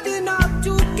 fast enough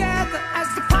together, as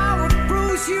the power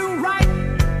proves you right,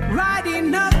 right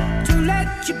enough to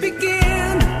let you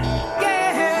begin. Yeah.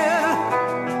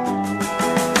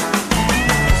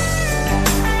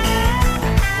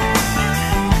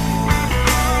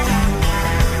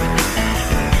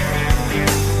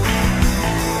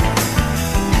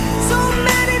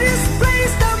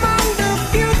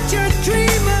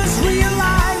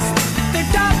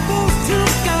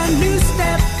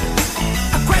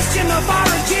 Of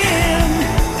origin.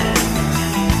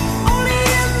 Only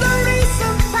in the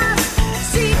recent past,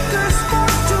 seekers for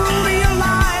to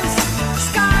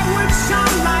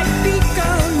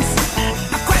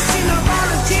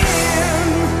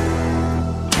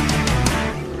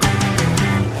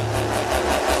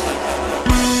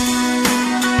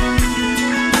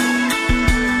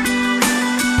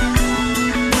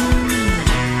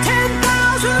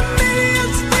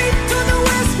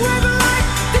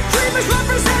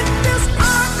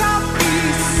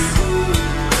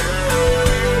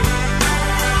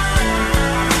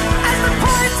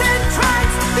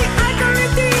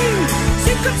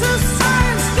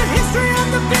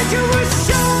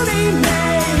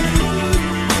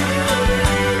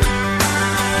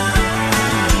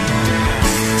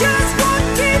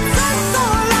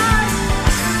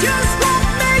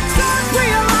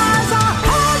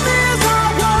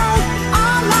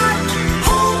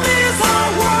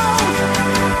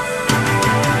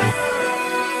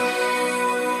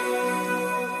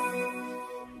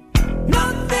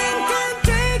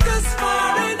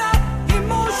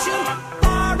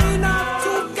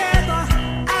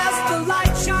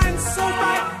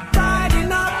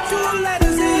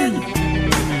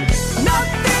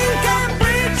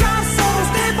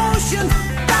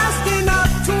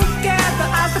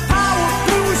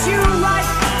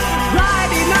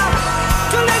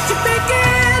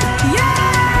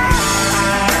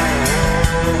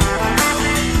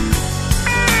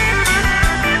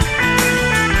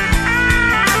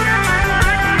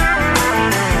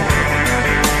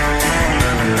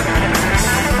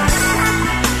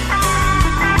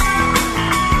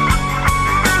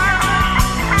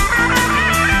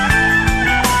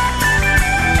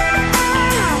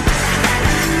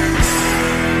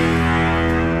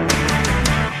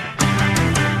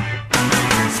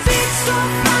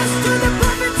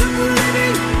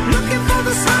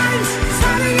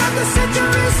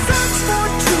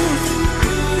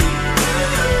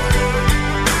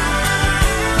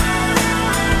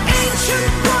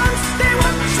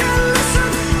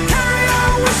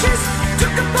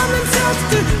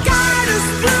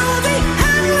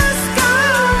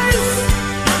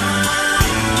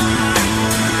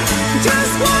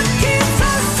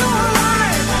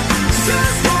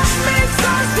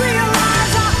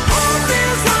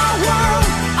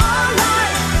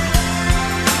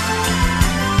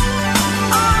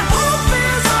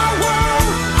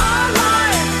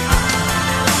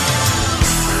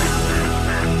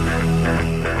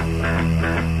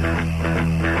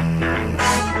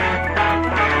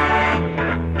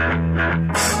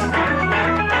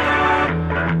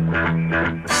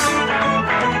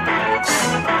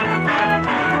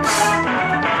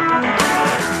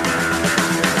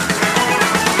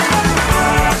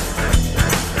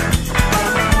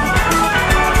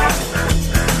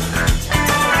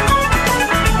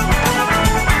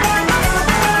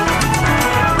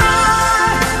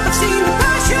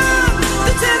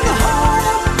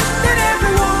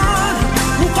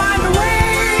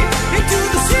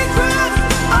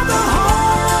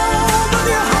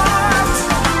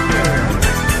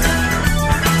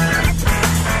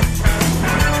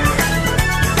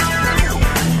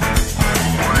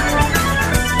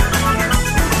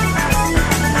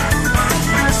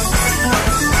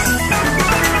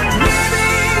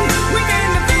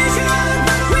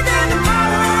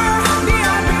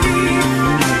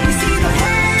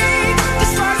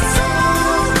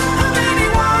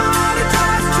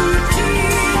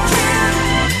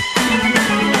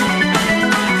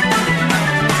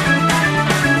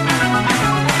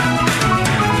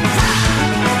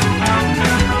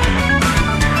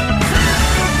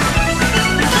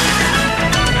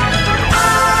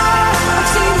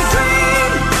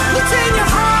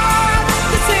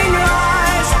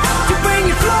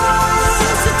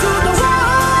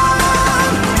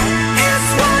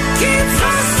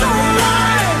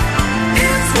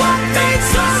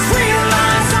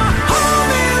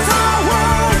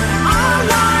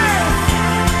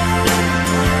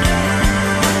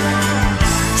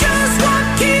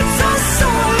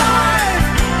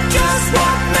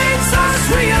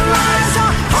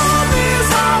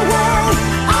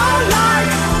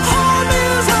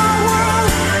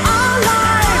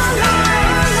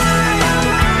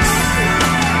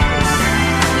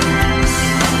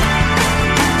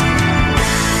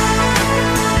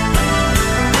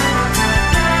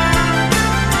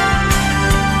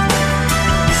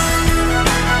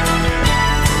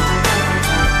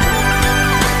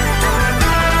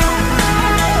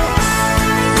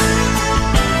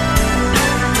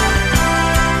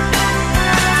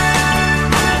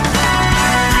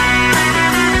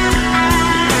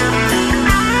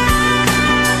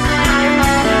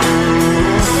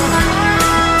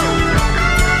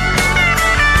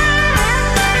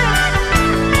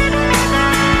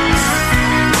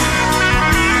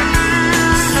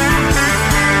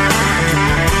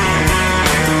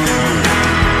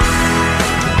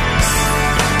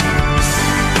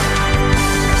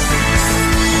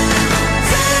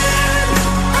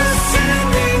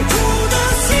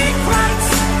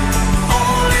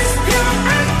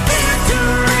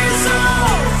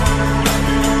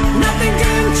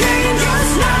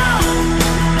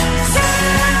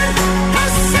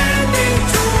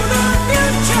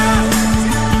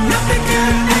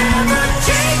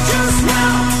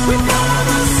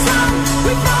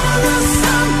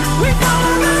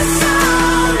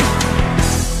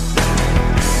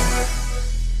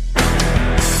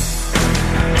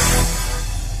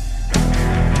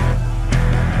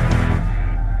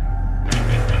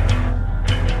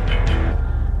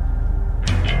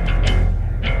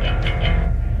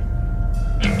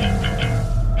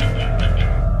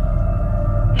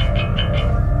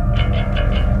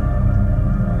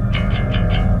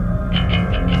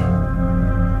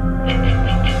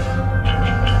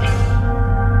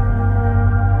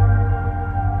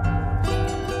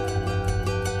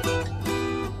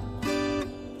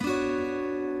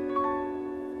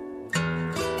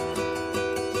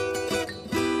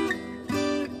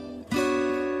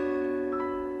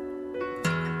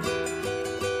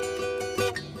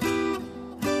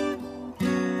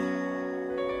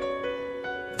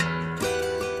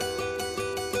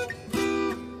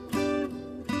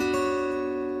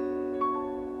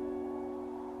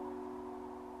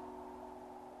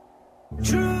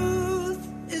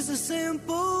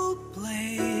simple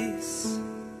place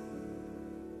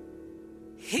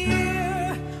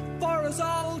here for us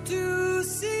all to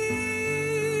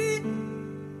see.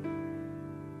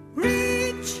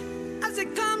 Reach as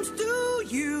it comes to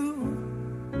you,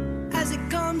 as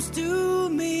it comes to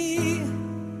me,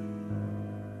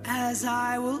 as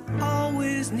I will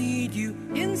always need you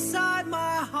inside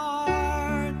my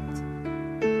heart.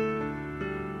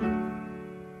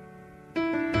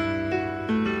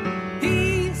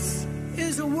 Peace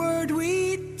is a word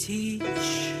we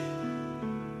teach,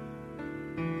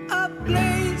 a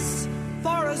place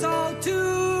for us all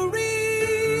to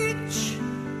reach.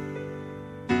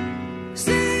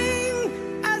 Sing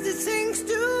as it sings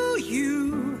to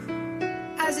you,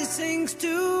 as it sings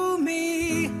to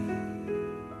me,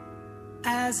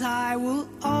 as I will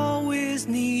always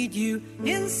need you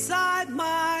inside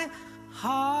my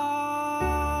heart.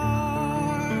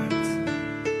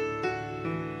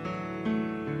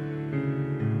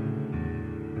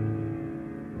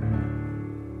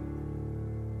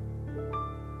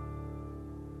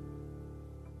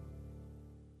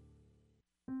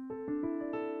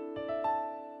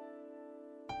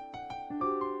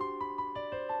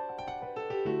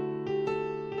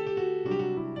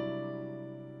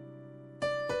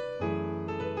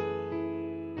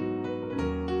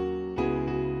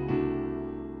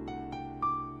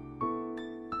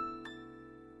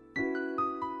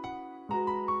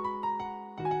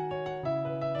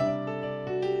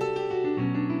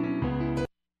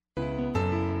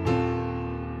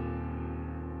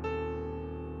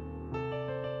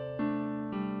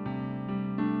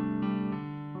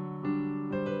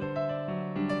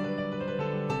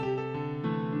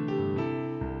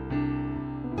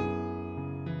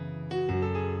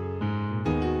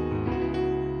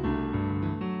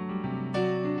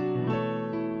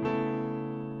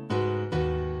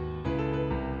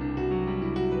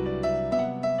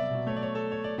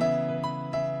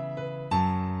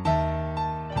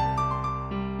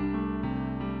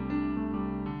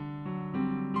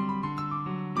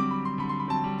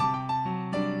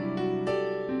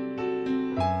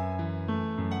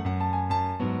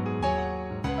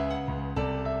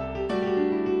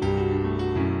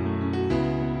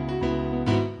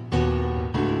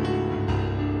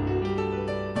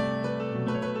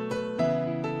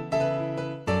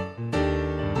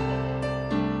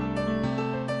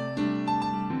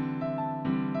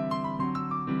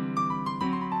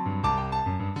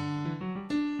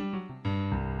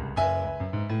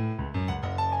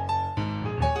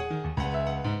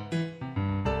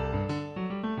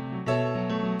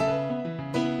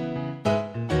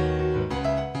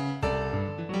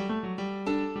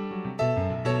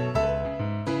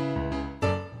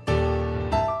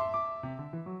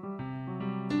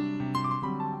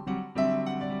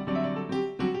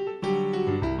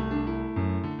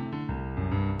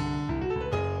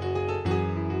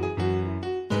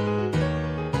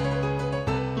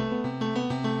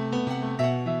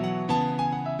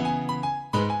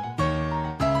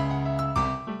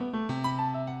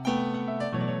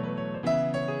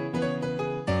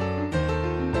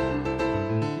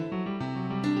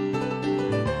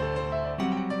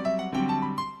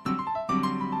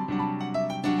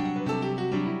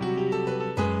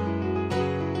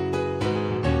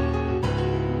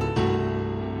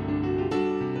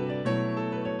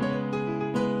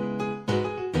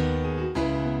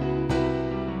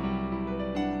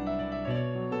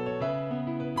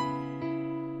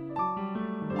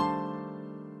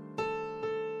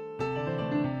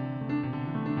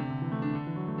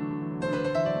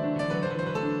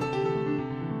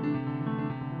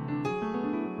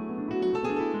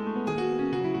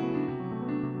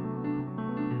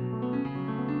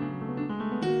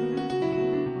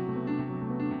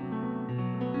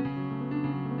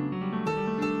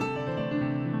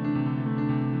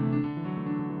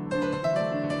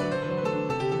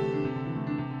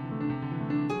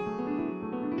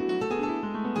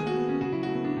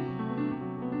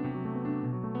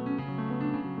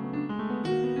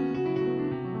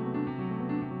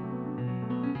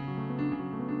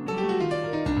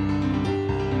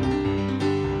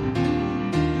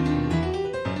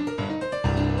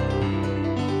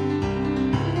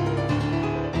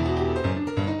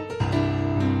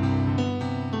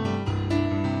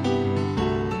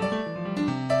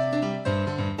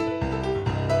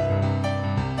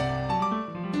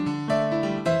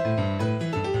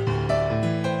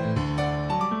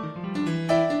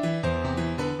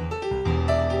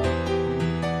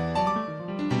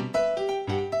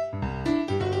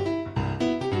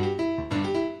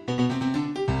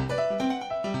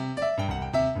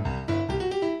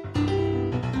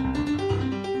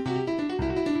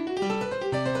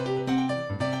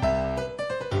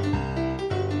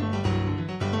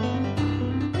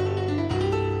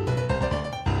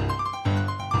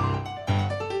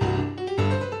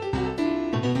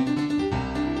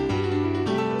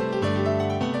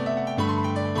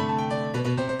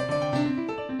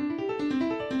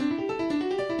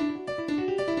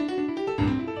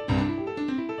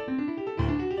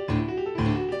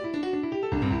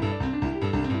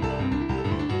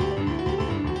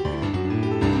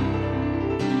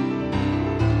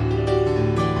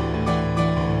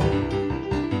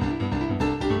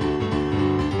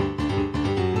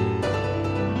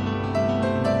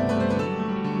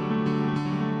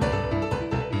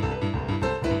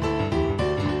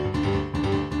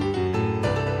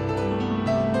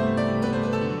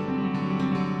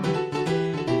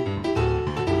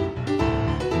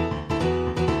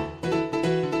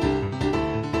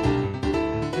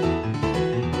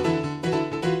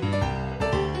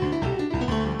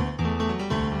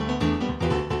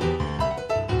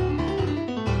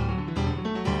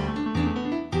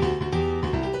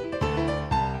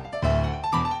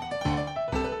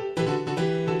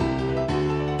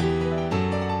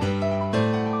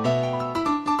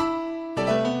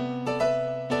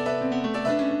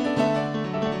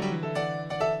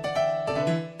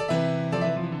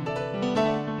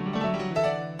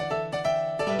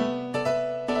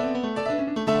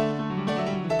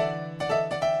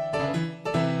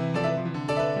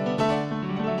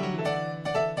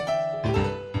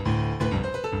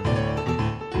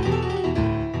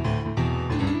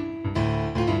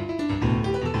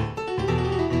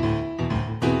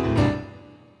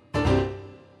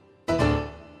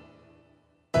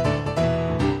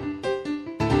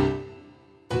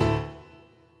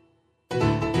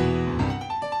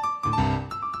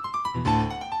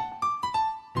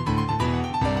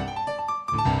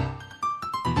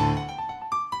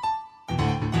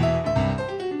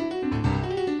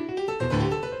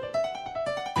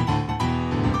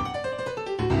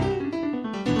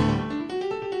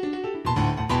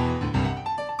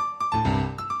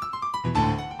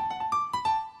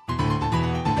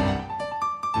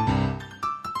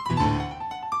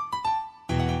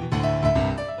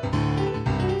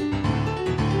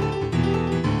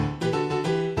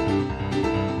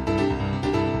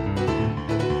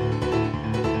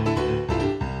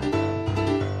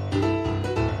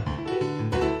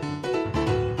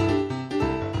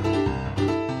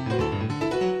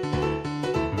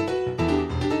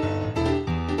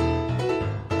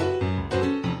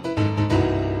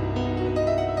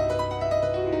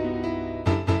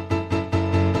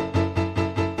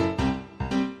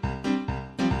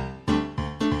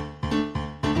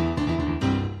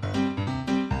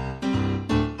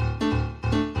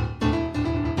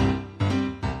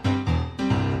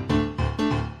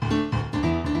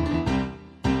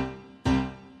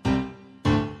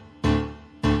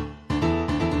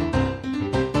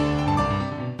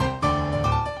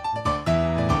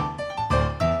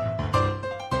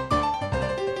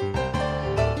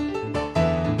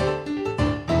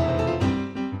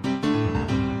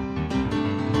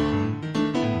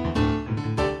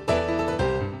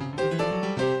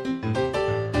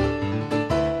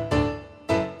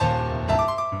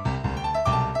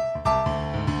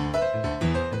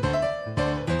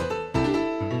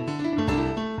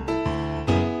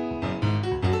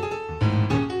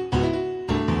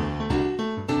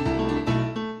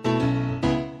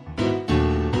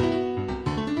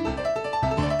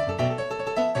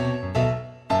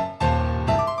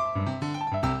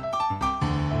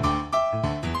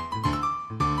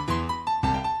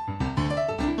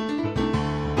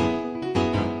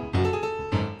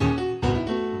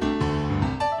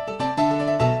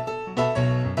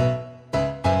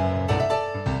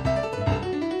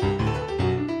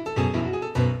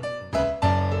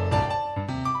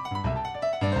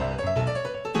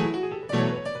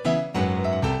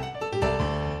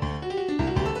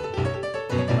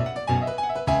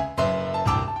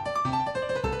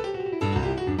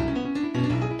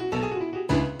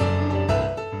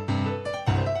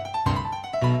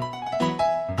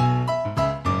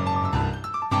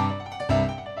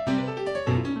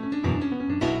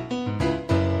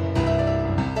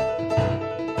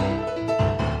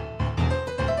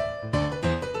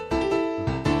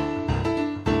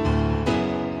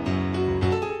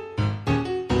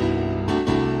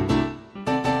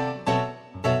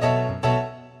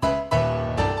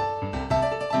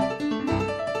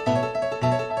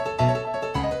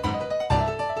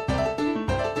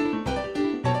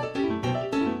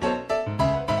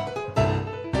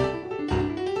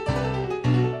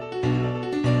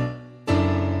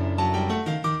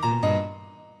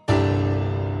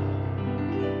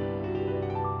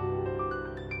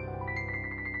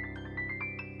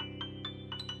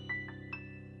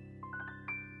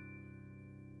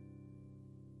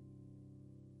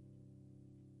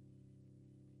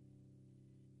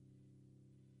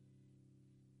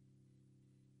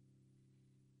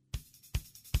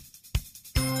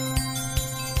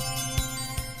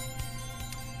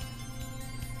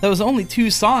 That was only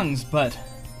 2 songs, but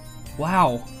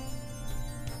wow.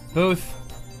 Both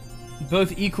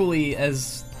equally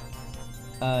as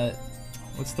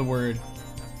what's the word?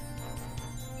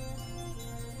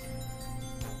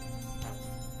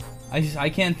 I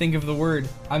can't think of the word.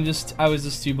 I was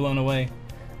just too blown away.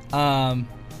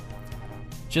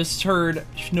 Just heard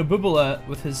Shnabubula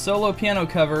with his solo piano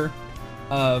cover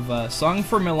of Song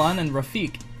for Milan and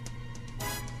Rafiq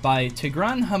by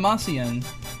Tigran Hamasyan,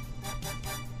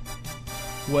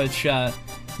 which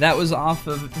that was off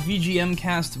of VGM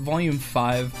Cast Volume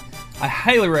 5. I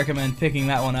highly recommend picking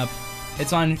that one up.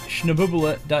 It's on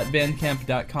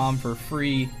shnabubula.bandcamp.com for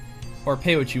free, or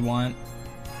pay what you want.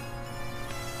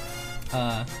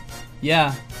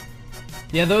 Yeah,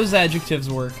 those adjectives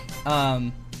work.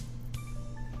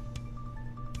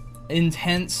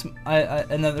 Intense,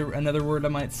 another word I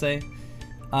might say.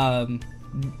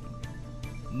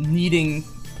 Needing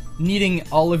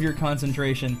all of your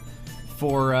concentration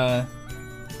for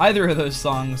either of those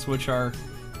songs, which are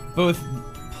both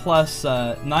plus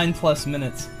 9+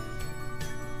 minutes.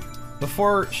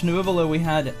 Before Shnabubula, we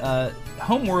had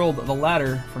Homeworld, The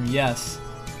Ladder from Yes,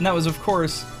 and that was, of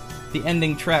course, the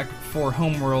ending track for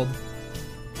Homeworld.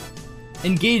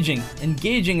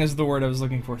 Engaging is the word I was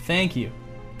looking for. Thank you.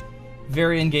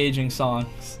 Very engaging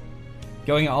songs,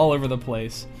 going all over the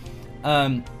place.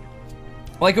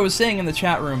 Like I was saying in the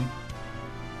chat room,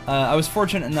 I was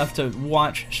fortunate enough to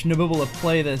watch Shnabubula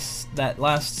play that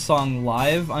last song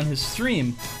live on his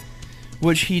stream,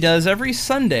 which he does every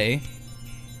Sunday.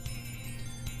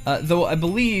 Though I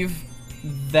believe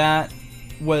that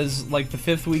was like the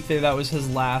 5th weekday. That was his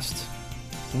last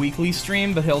weekly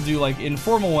stream, but he'll do like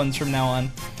informal ones from now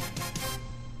on.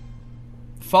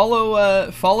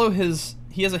 Follow his.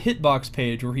 He has a Hitbox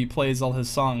page where he plays all his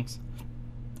songs.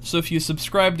 So if you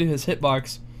subscribe to his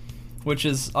Hitbox, which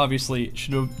is obviously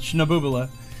Shnabubula,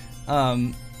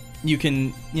 you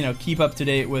can keep up to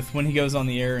date with when he goes on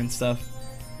the air and stuff.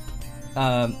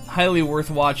 Highly worth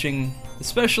watching,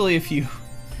 especially if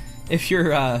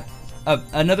you're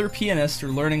another pianist or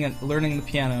learning the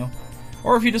piano,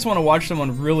 or if you just want to watch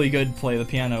someone really good play the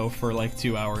piano for like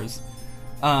 2 hours.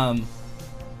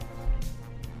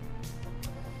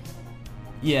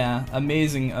 Yeah,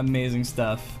 amazing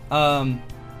stuff.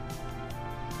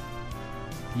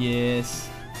 Yes.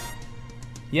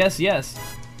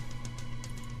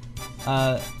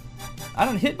 I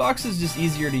don't. Hitbox is just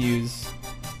easier to use.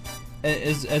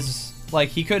 As like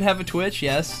he could have a Twitch.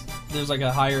 Yes, there's like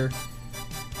a higher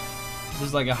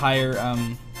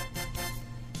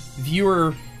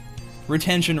viewer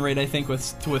retention rate, I think,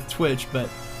 with Twitch. But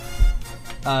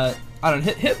I don't.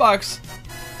 Hitbox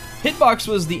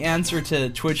was the answer to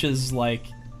Twitch's like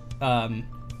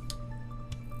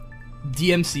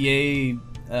DMCA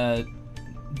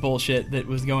bullshit that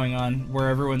was going on, where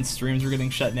everyone's streams were getting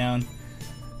shut down.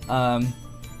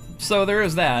 So there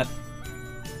is that.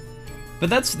 But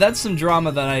that's some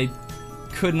drama that I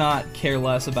could not care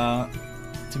less about,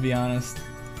 to be honest.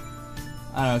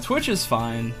 I don't know, Twitch is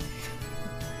fine.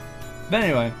 But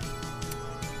anyway,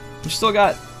 we still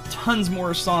got tons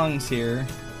more songs here.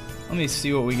 Let me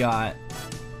see what we got.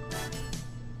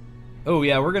 Oh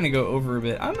yeah, we're gonna go over a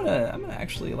bit. I'm gonna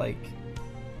actually like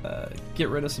get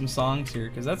rid of some songs here,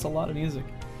 because that's a lot of music.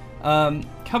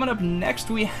 Coming up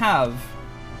next we have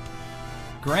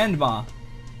Grandma,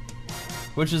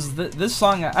 which is this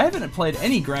song. I haven't played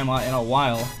any Grandma in a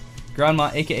while.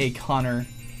 Grandma, aka Connor.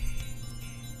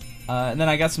 And then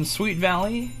I got some Sweet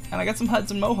Valley, and I got some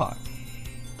Hudson Mohawk.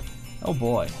 Oh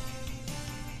boy.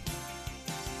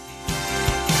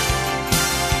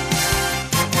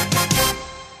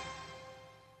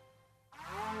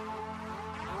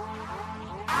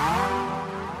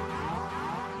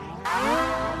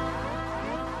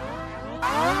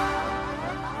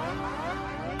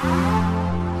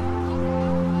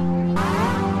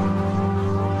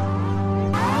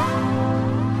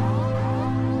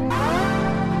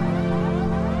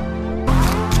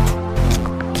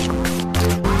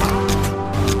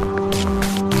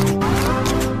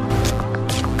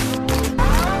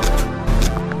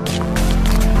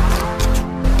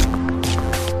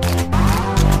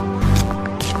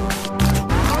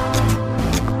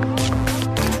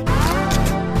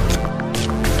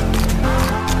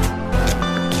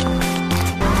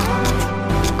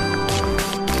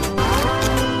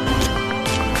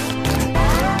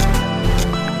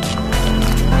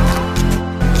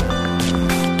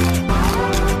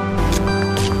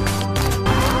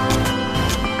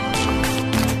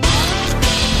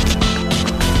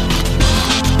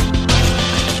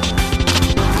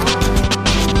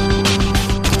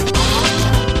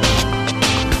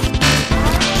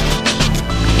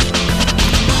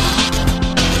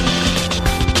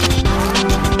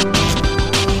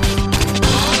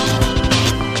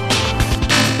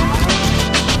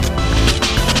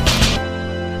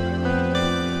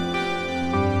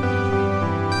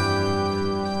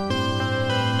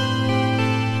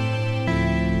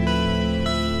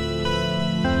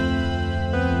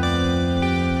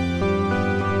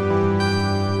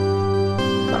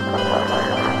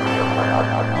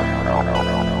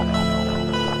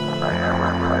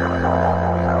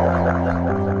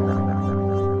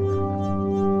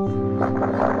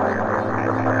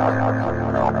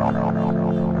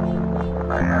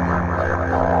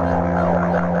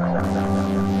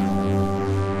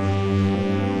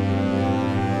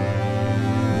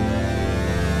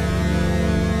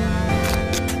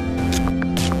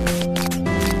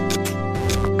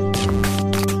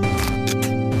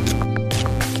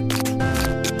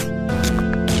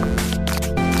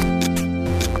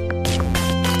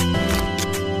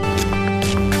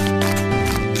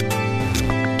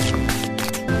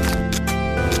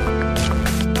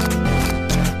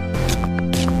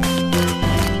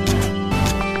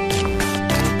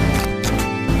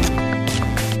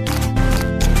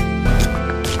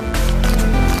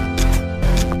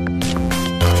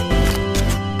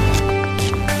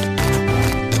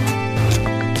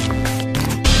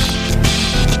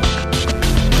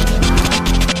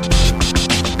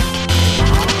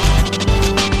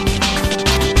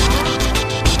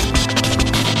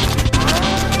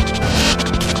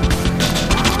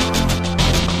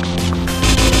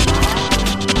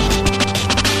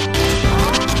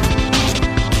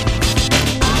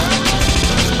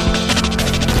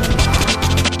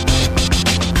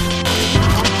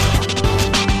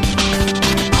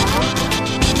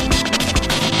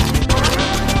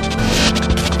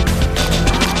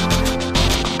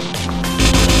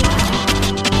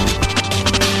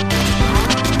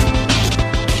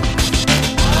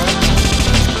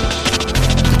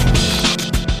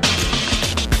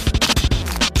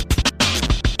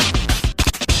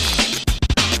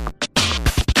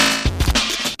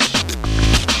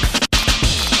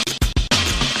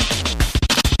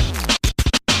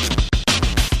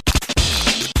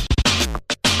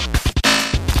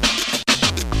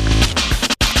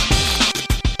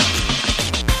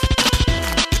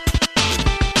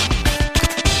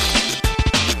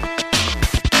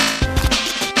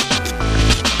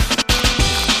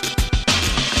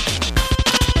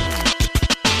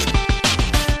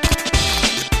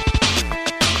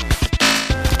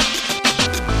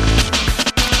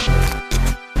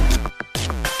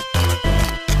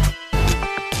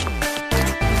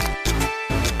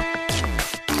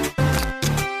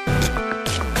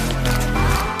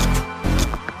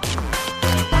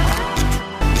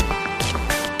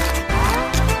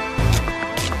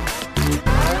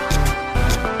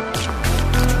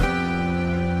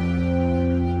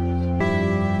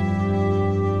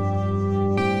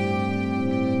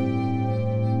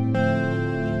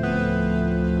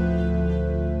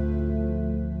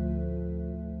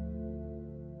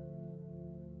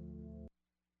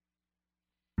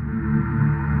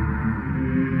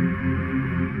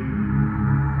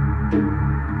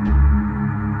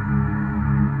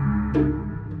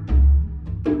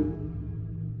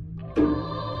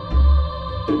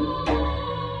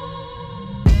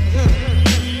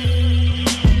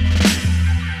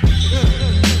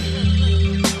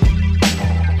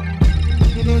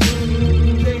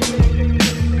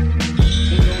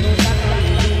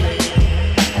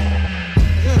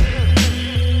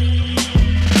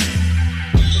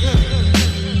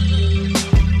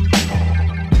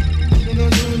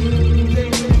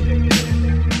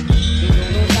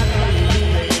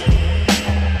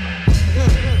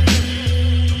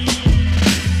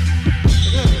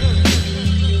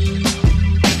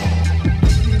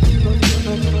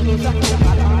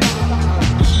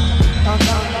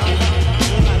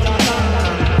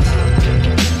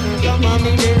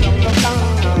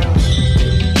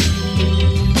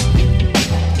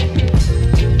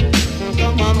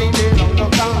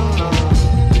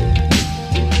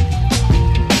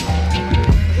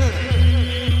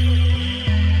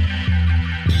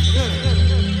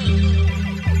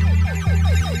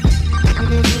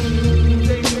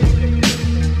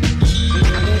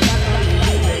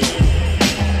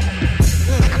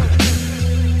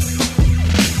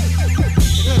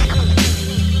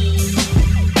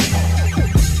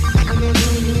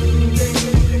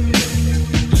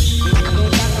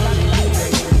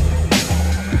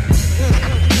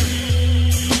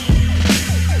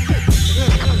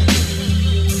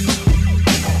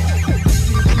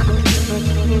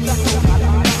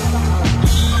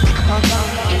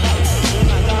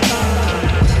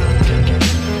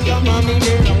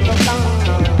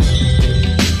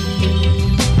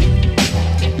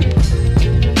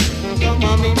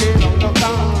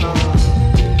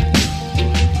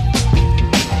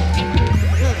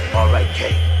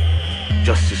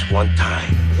 one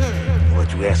time,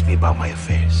 would you ask me about my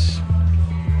affairs?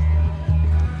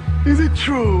 Is it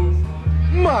true,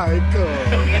 Michael?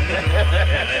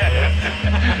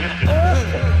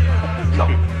 No.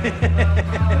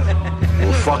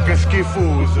 Vous fucking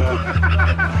skiffles.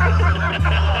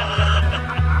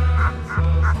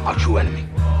 Our true enemy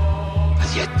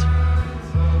has yet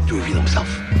to reveal himself.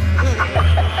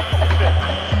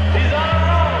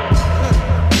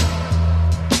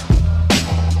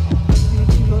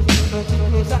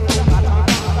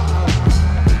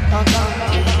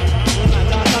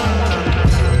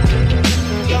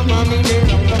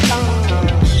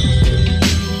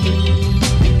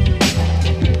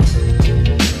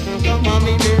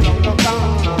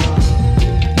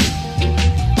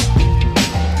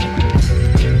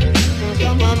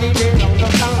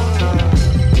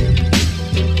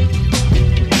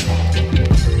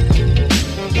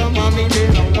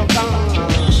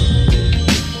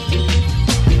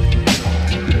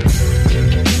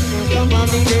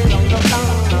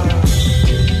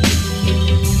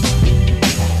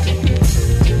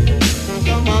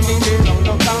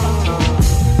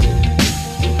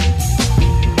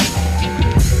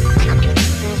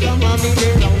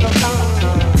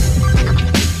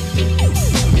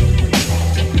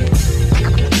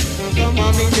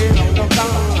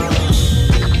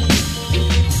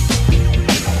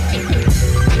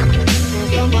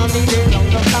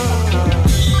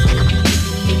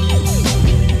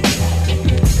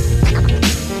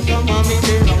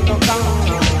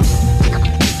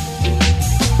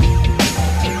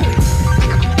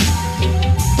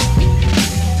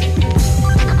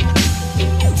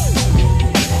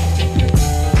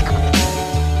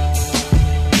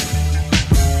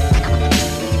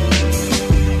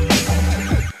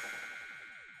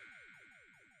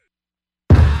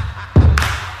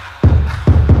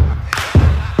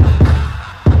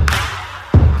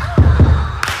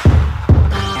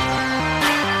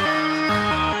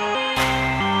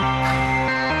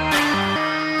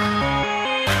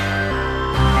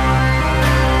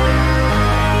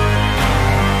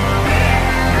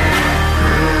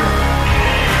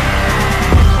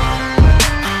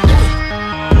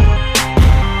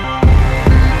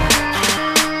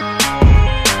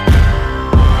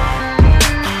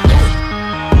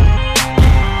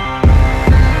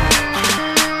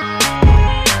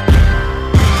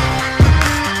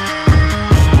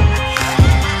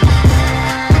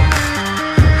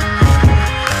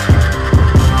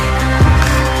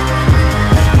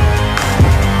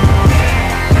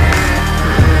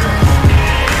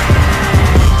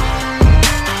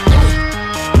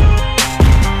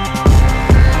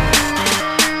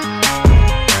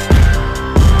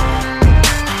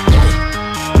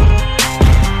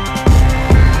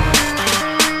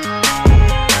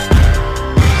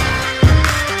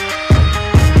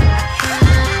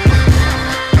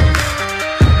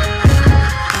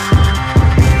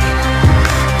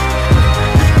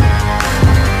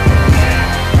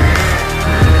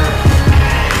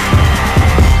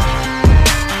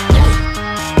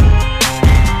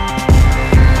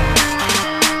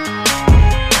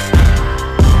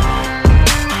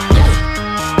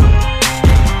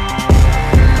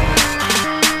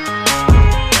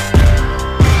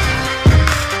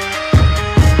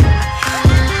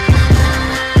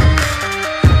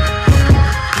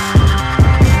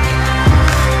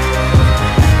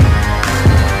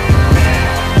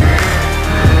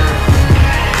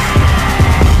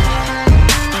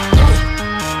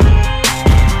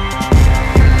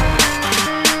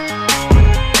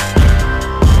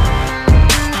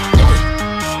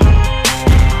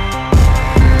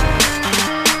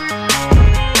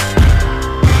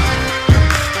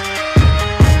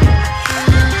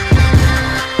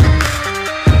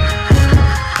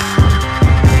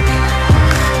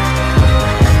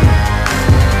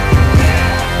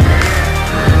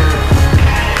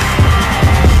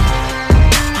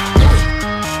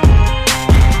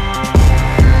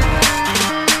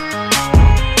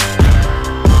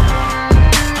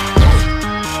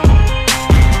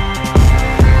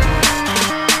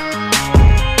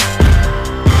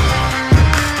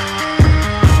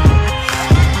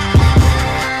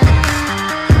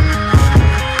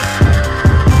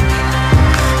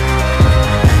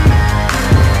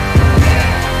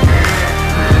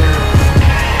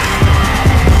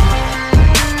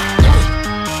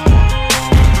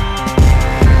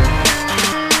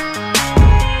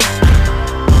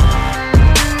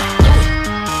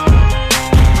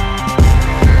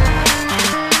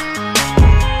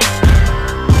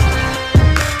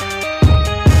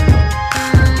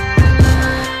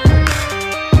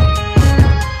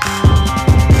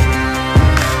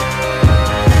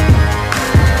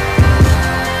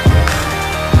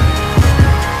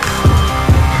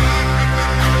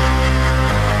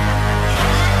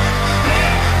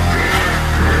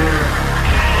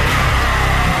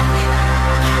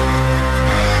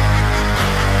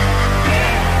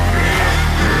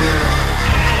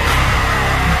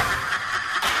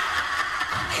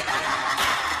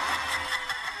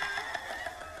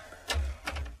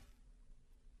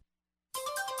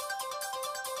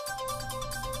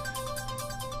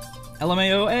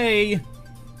 LMAOA.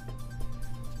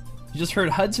 You just heard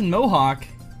Hudson Mohawk.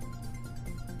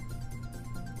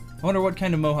 I wonder what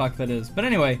kind of mohawk that is. But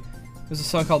anyway, there's a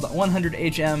song called 100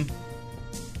 HM.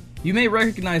 You may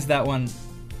recognize that one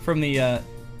from the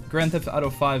Grand Theft Auto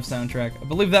 5 soundtrack. I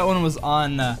believe that one was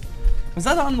on... was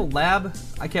that on the Lab?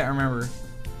 I can't remember.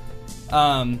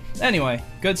 Anyway,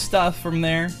 good stuff from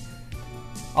there.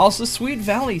 Also, Sweet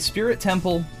Valley Spirit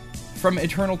Temple from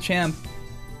Eternal Champ,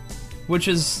 which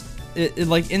is... It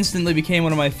like instantly became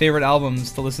one of my favorite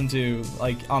albums to listen to,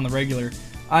 like, on the regular.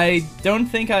 I don't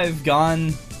think I've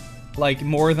gone like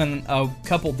more than a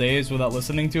couple days without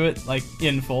listening to it, like,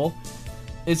 in full.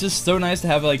 It's just so nice to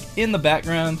have, like, in the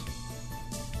background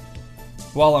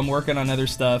while I'm working on other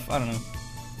stuff. I don't know.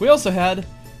 We also had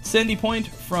Sandy Point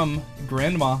from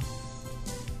Grandma.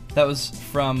 That was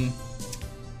from...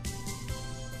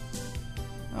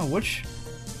 Oh, which...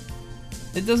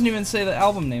 It doesn't even say the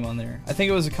album name on there. I think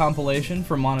it was a compilation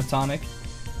from Monotonic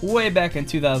way back in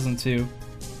 2002.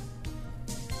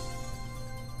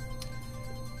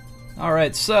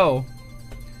 Alright, so...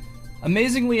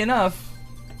 Amazingly enough,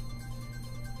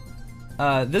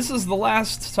 this is the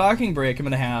last talking break I'm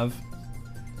gonna have.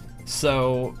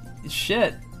 So,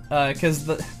 shit. Because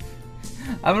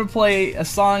I'm gonna play a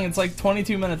song, it's like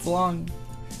 22 minutes long.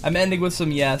 I'm ending with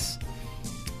some Yes.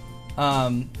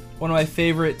 One of my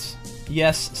favorite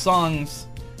Yes songs.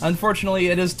 Unfortunately,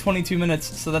 it is 22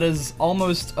 minutes, so that is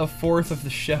almost a fourth of the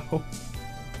show.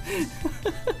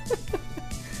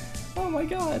 Oh my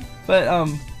god. But,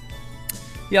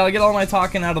 yeah, I'll get all my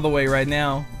talking out of the way right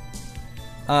now.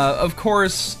 Of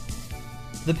course,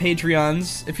 the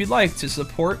Patreons, if you'd like to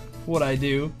support what I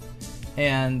do,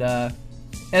 and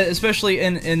especially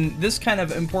in this kind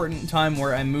of important time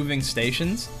where I'm moving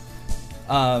stations,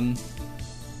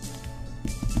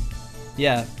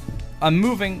 yeah, I'm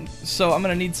moving, so I'm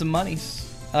gonna need some money.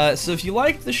 So if you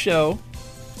liked the show,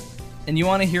 and you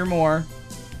want to hear more,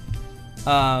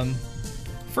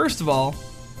 first of all,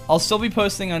 I'll still be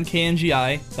posting on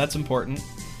KNGI, that's important.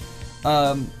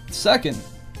 Second,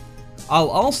 I'll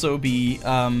also be,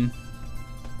 I'll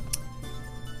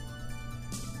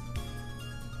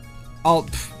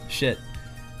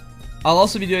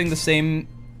also be doing the same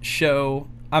show.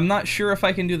 I'm not sure if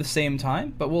I can do the same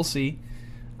time, but we'll see.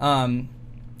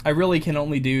 I really can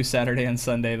only do Saturday and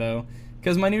Sunday, though,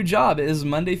 because my new job is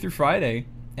Monday through Friday,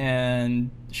 and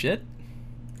shit.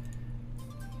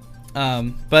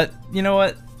 But, you know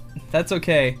what? That's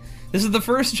okay. This is the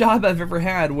first job I've ever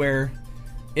had where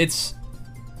it's,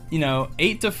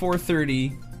 8 to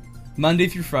 4:30, Monday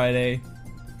through Friday,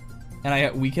 and I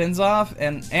got weekends off,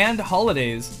 and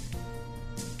holidays.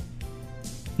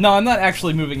 No, I'm not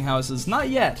actually moving houses. Not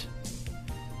yet.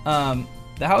 The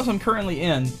house I'm currently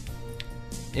in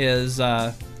is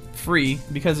free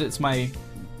because it's my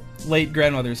late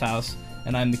grandmother's house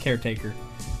and I'm the caretaker.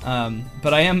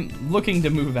 But I am looking to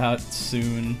move out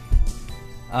soon.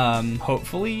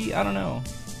 Hopefully, I don't know.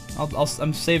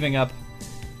 I'm saving up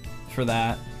for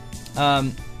that.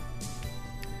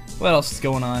 What else is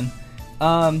going on?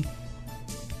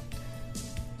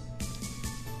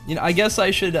 I guess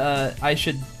I should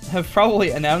have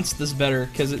probably announced this better,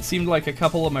 because it seemed like a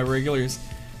couple of my regulars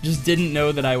just didn't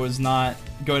know that I was not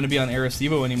going to be on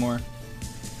Arecibo anymore.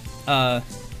 But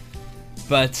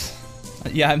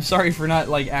yeah, I'm sorry for not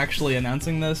actually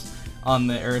announcing this on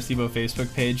the Arecibo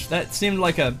Facebook page. That seemed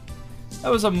like that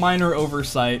was a minor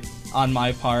oversight on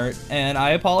my part, and I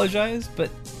apologize, but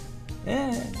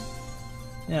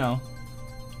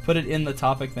put it in the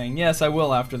topic thing. Yes, I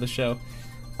will after the show.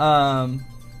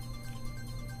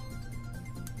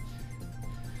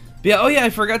 Yeah, oh yeah, I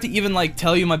forgot to even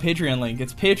tell you my Patreon link.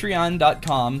 It's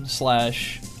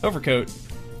patreon.com/overcoat,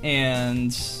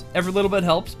 and every little bit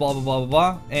helps, blah blah blah blah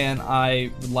blah, and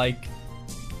I would like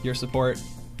your support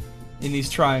in these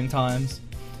trying times.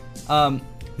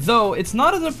 Though it's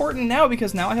not as important now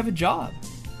because now I have a job,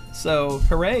 so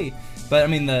hooray! But I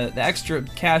mean, the extra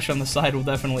cash on the side will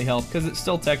definitely help, because it's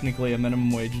still technically a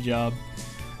minimum wage job.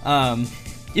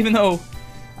 Even though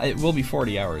it will be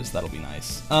 40 hours, that'll be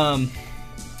nice.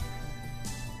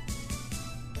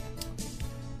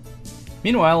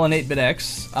 Meanwhile, on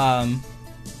 8BitX,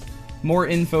 more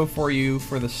info for you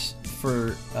for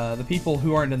the people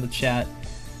who aren't in the chat.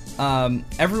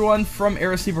 Everyone from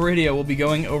Arecibo Radio will be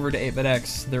going over to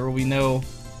 8BitX. There will be no,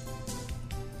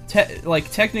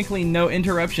 technically no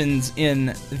interruptions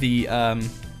in the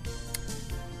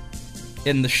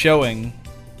showing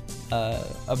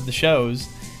of the shows.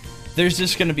 There's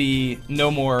just gonna be no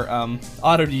more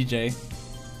auto DJ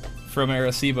from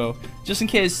Arecibo, just in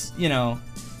case,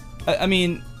 I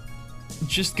mean,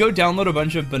 just go download a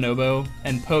bunch of Bonobo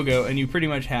and Pogo, and you pretty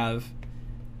much have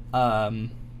our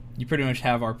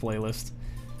playlist.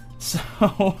 So,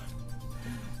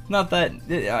 not that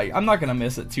I'm not gonna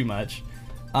miss it too much.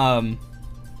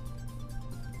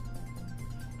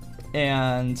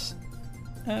 And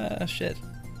shit.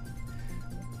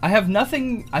 I have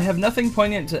nothing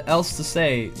poignant else to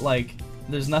say. Like,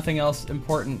 there's nothing else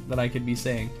important that I could be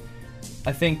saying.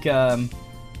 I think, I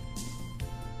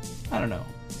don't know.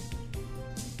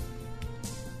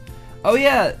 Oh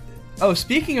yeah. Oh,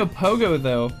 speaking of Pogo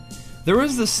though, there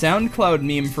was this SoundCloud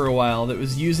meme for a while that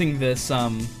was using this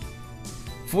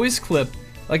voice clip.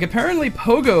 Like, apparently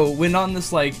Pogo went on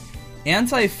this like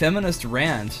anti-feminist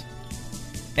rant,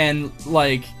 and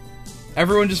like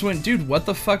everyone just went, dude, what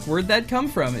the fuck? Where'd that come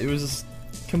from? It was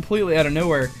completely out of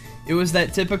nowhere. It was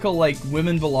that typical like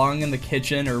women belong in the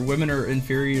kitchen or women are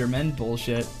inferior to men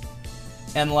bullshit.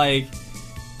 And like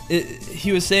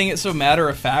he was saying it so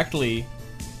matter-of-factly.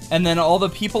 And then all the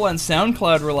people on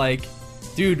SoundCloud were like,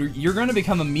 dude, you're going to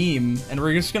become a meme, and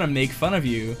we're just going to make fun of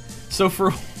you. So for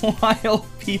a while,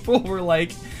 people were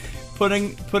like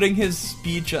putting his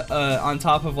speech on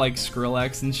top of like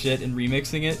Skrillex and shit and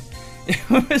remixing it.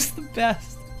 It was the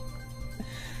best.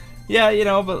 Yeah, you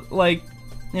know, but like,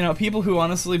 you know, people who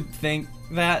honestly think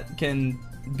that can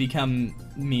become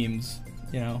memes.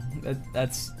 You know,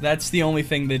 that's the only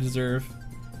thing they deserve.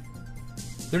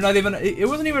 They're not even. It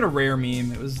wasn't even a rare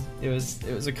meme. It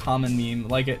was a common meme.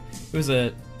 Like it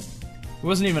wasn't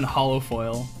even hollow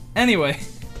foil. Anyway,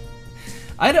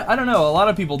 I don't know. A lot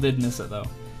of people did miss it though.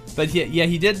 But yeah,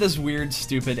 he did this weird,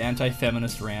 stupid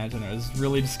anti-feminist rant, and it was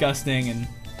really disgusting. And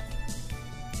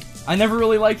I never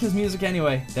really liked his music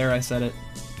anyway. There, I said it.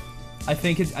 I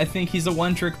think he's a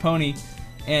one-trick pony,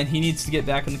 and he needs to get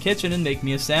back in the kitchen and make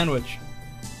me a sandwich.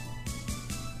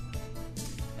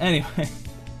 Anyway.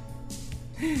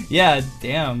 Yeah,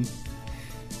 damn.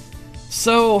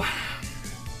 So,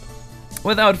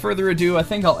 without further ado, I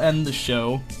think I'll end the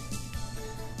show.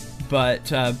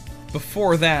 But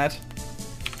before that,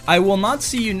 I will not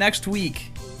see you next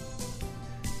week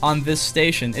on this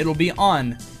station. It'll be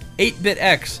on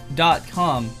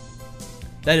 8bitx.com.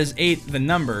 That is 8, the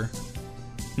number,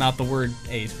 not the word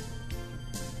 8.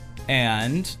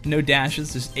 And no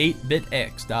dashes, just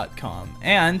 8bitx.com.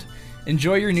 And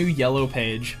enjoy your new yellow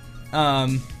page.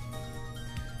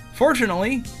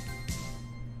 Fortunately,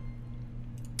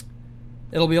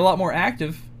 it'll be a lot more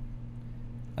active.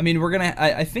 I mean,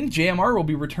 I think JMR will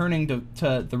be returning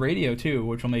to the radio too,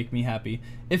 which will make me happy.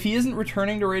 If he isn't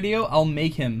returning to radio, I'll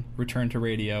make him return to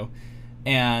radio.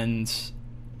 And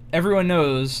everyone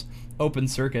knows Open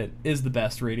Circuit is the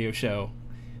best radio show.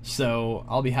 So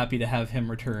I'll be happy to have him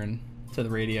return to the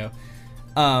radio.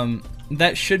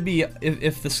 That should be,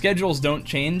 if the schedules don't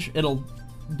change, it'll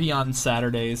be on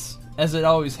Saturdays, as it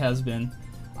always has been.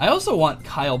 I also want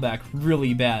Kyle back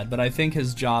really bad, but I think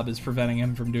his job is preventing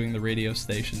him from doing the radio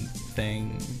station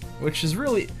thing, which is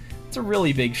it's a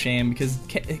really big shame, because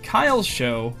Kyle's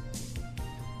show,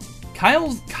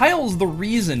 Kyle's the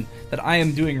reason that I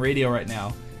am doing radio right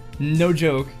now. No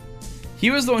joke.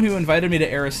 He was the one who invited me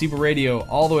to Arecibo Radio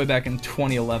all the way back in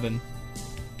 2011.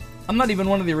 I'm not even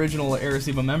one of the original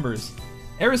Arecibo members.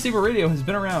 Arecibo Radio has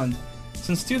been around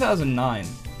since 2009,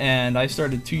 and I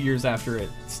started 2 years after it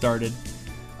started.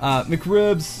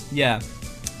 McRibs, yeah.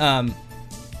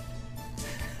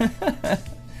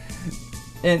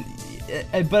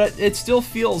 But it still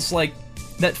feels like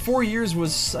that 4 years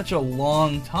was such a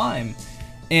long time.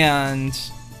 And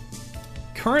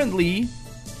currently,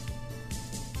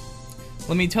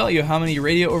 let me tell you how many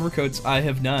radio overcoats I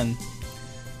have done.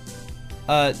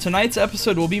 Tonight's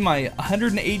episode will be my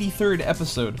 183rd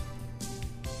episode.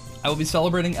 I will be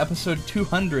celebrating episode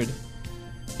 200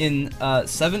 in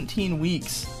 17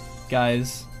 weeks,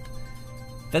 guys.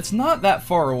 That's not that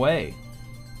far away.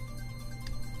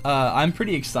 I'm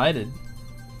pretty excited.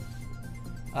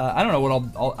 I don't know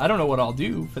what I'll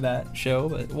do for that show,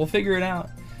 but we'll figure it out.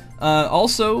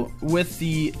 Also, with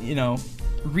the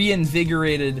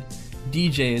reinvigorated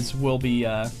DJs,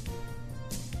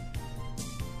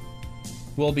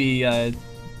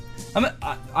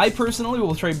 I personally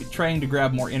will trying to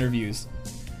grab more interviews.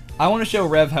 I want to show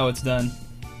Rev how it's done.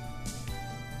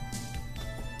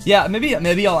 Yeah,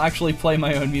 maybe I'll actually play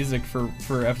my own music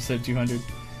for episode 200.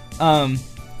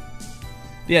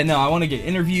 Yeah, no, I want to get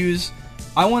interviews.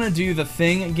 I want to do the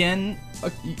thing again.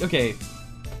 Okay,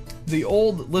 the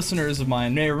old listeners of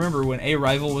mine may remember when A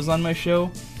Rival was on my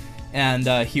show, and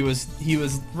he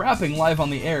was rapping live on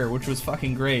the air, which was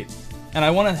fucking great. And I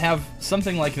want to have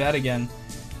something like that again.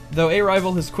 Though A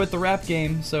Rival has quit the rap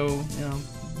game, so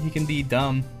he can be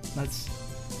dumb.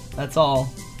 That's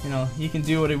all. You know, he can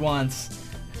do what he wants.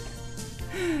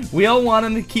 We all want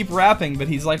him to keep rapping, but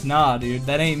he's like, nah, dude,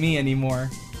 that ain't me anymore.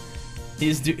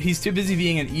 He's too busy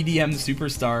being an EDM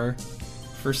superstar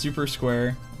for Super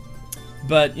Square.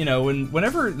 But, you know,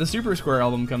 whenever the Super Square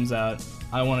album comes out,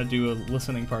 I want to do a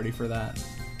listening party for that,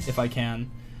 if I can.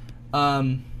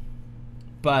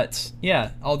 But,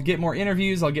 yeah, I'll get more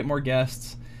interviews, I'll get more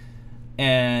guests,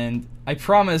 and I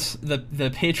promise the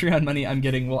Patreon money I'm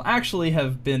getting will actually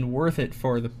have been worth it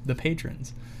for the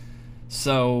patrons.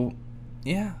 So,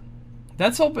 yeah,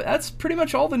 that's pretty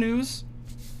much all the news.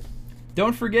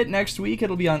 Don't forget, next week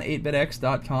it'll be on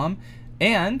 8bitx.com,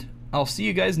 and I'll see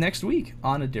you guys next week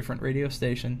on a different radio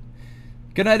station.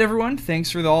 Good night, everyone. Thanks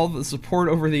for all the support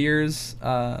over the years.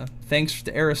 Thanks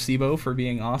to Arecibo for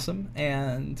being awesome.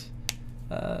 And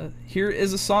here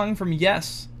is a song from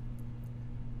Yes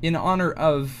in honor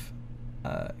of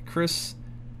Chris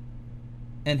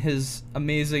and his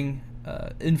amazing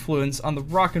influence on the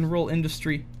rock and roll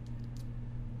industry.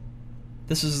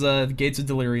 This is The Gates of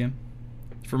Delirium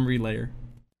from Relayer.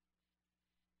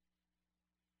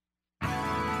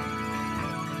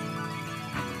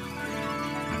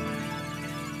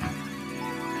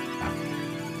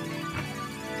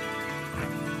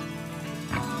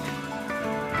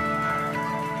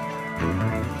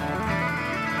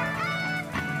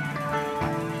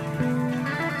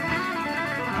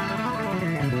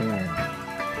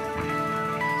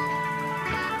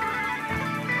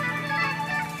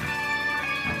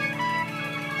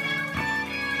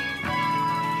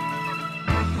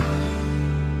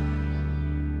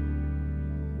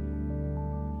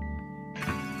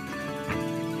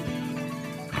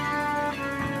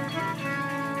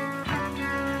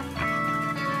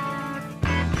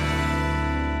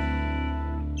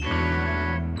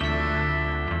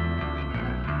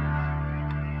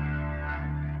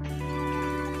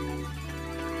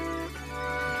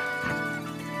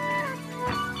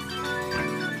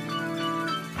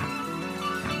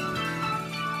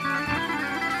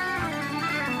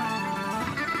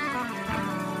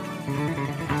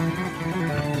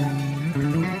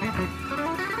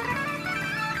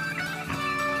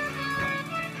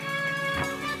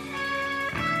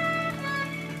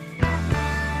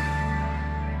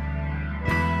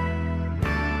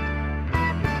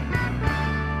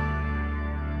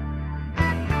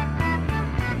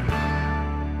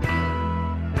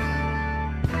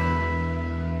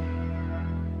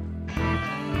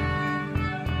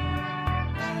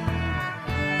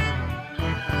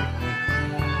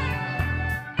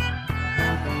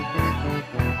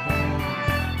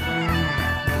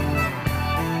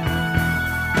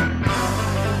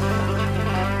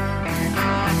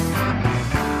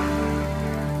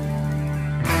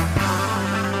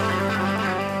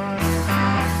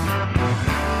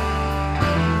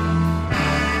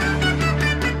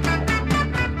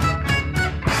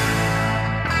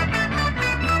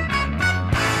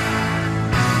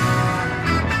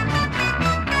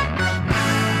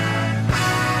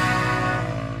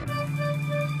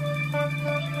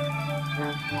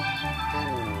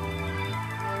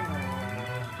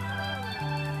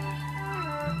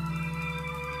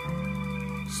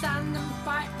 Stand and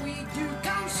fight, we do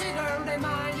consider they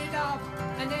minded up,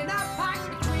 and in a pact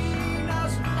between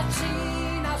us, let's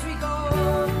see as we go.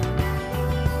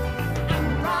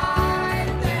 And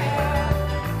right there,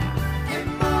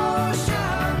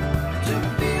 emotion to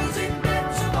feels in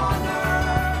depths of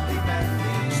honor.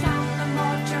 Stand and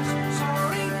watch us,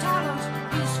 soaring talents,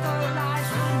 peaceful lives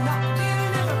will not kill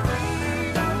never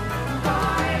freedom.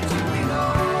 Fight till we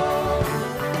know,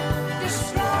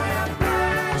 destroy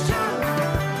oppression.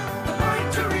 The point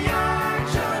to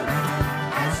reaction.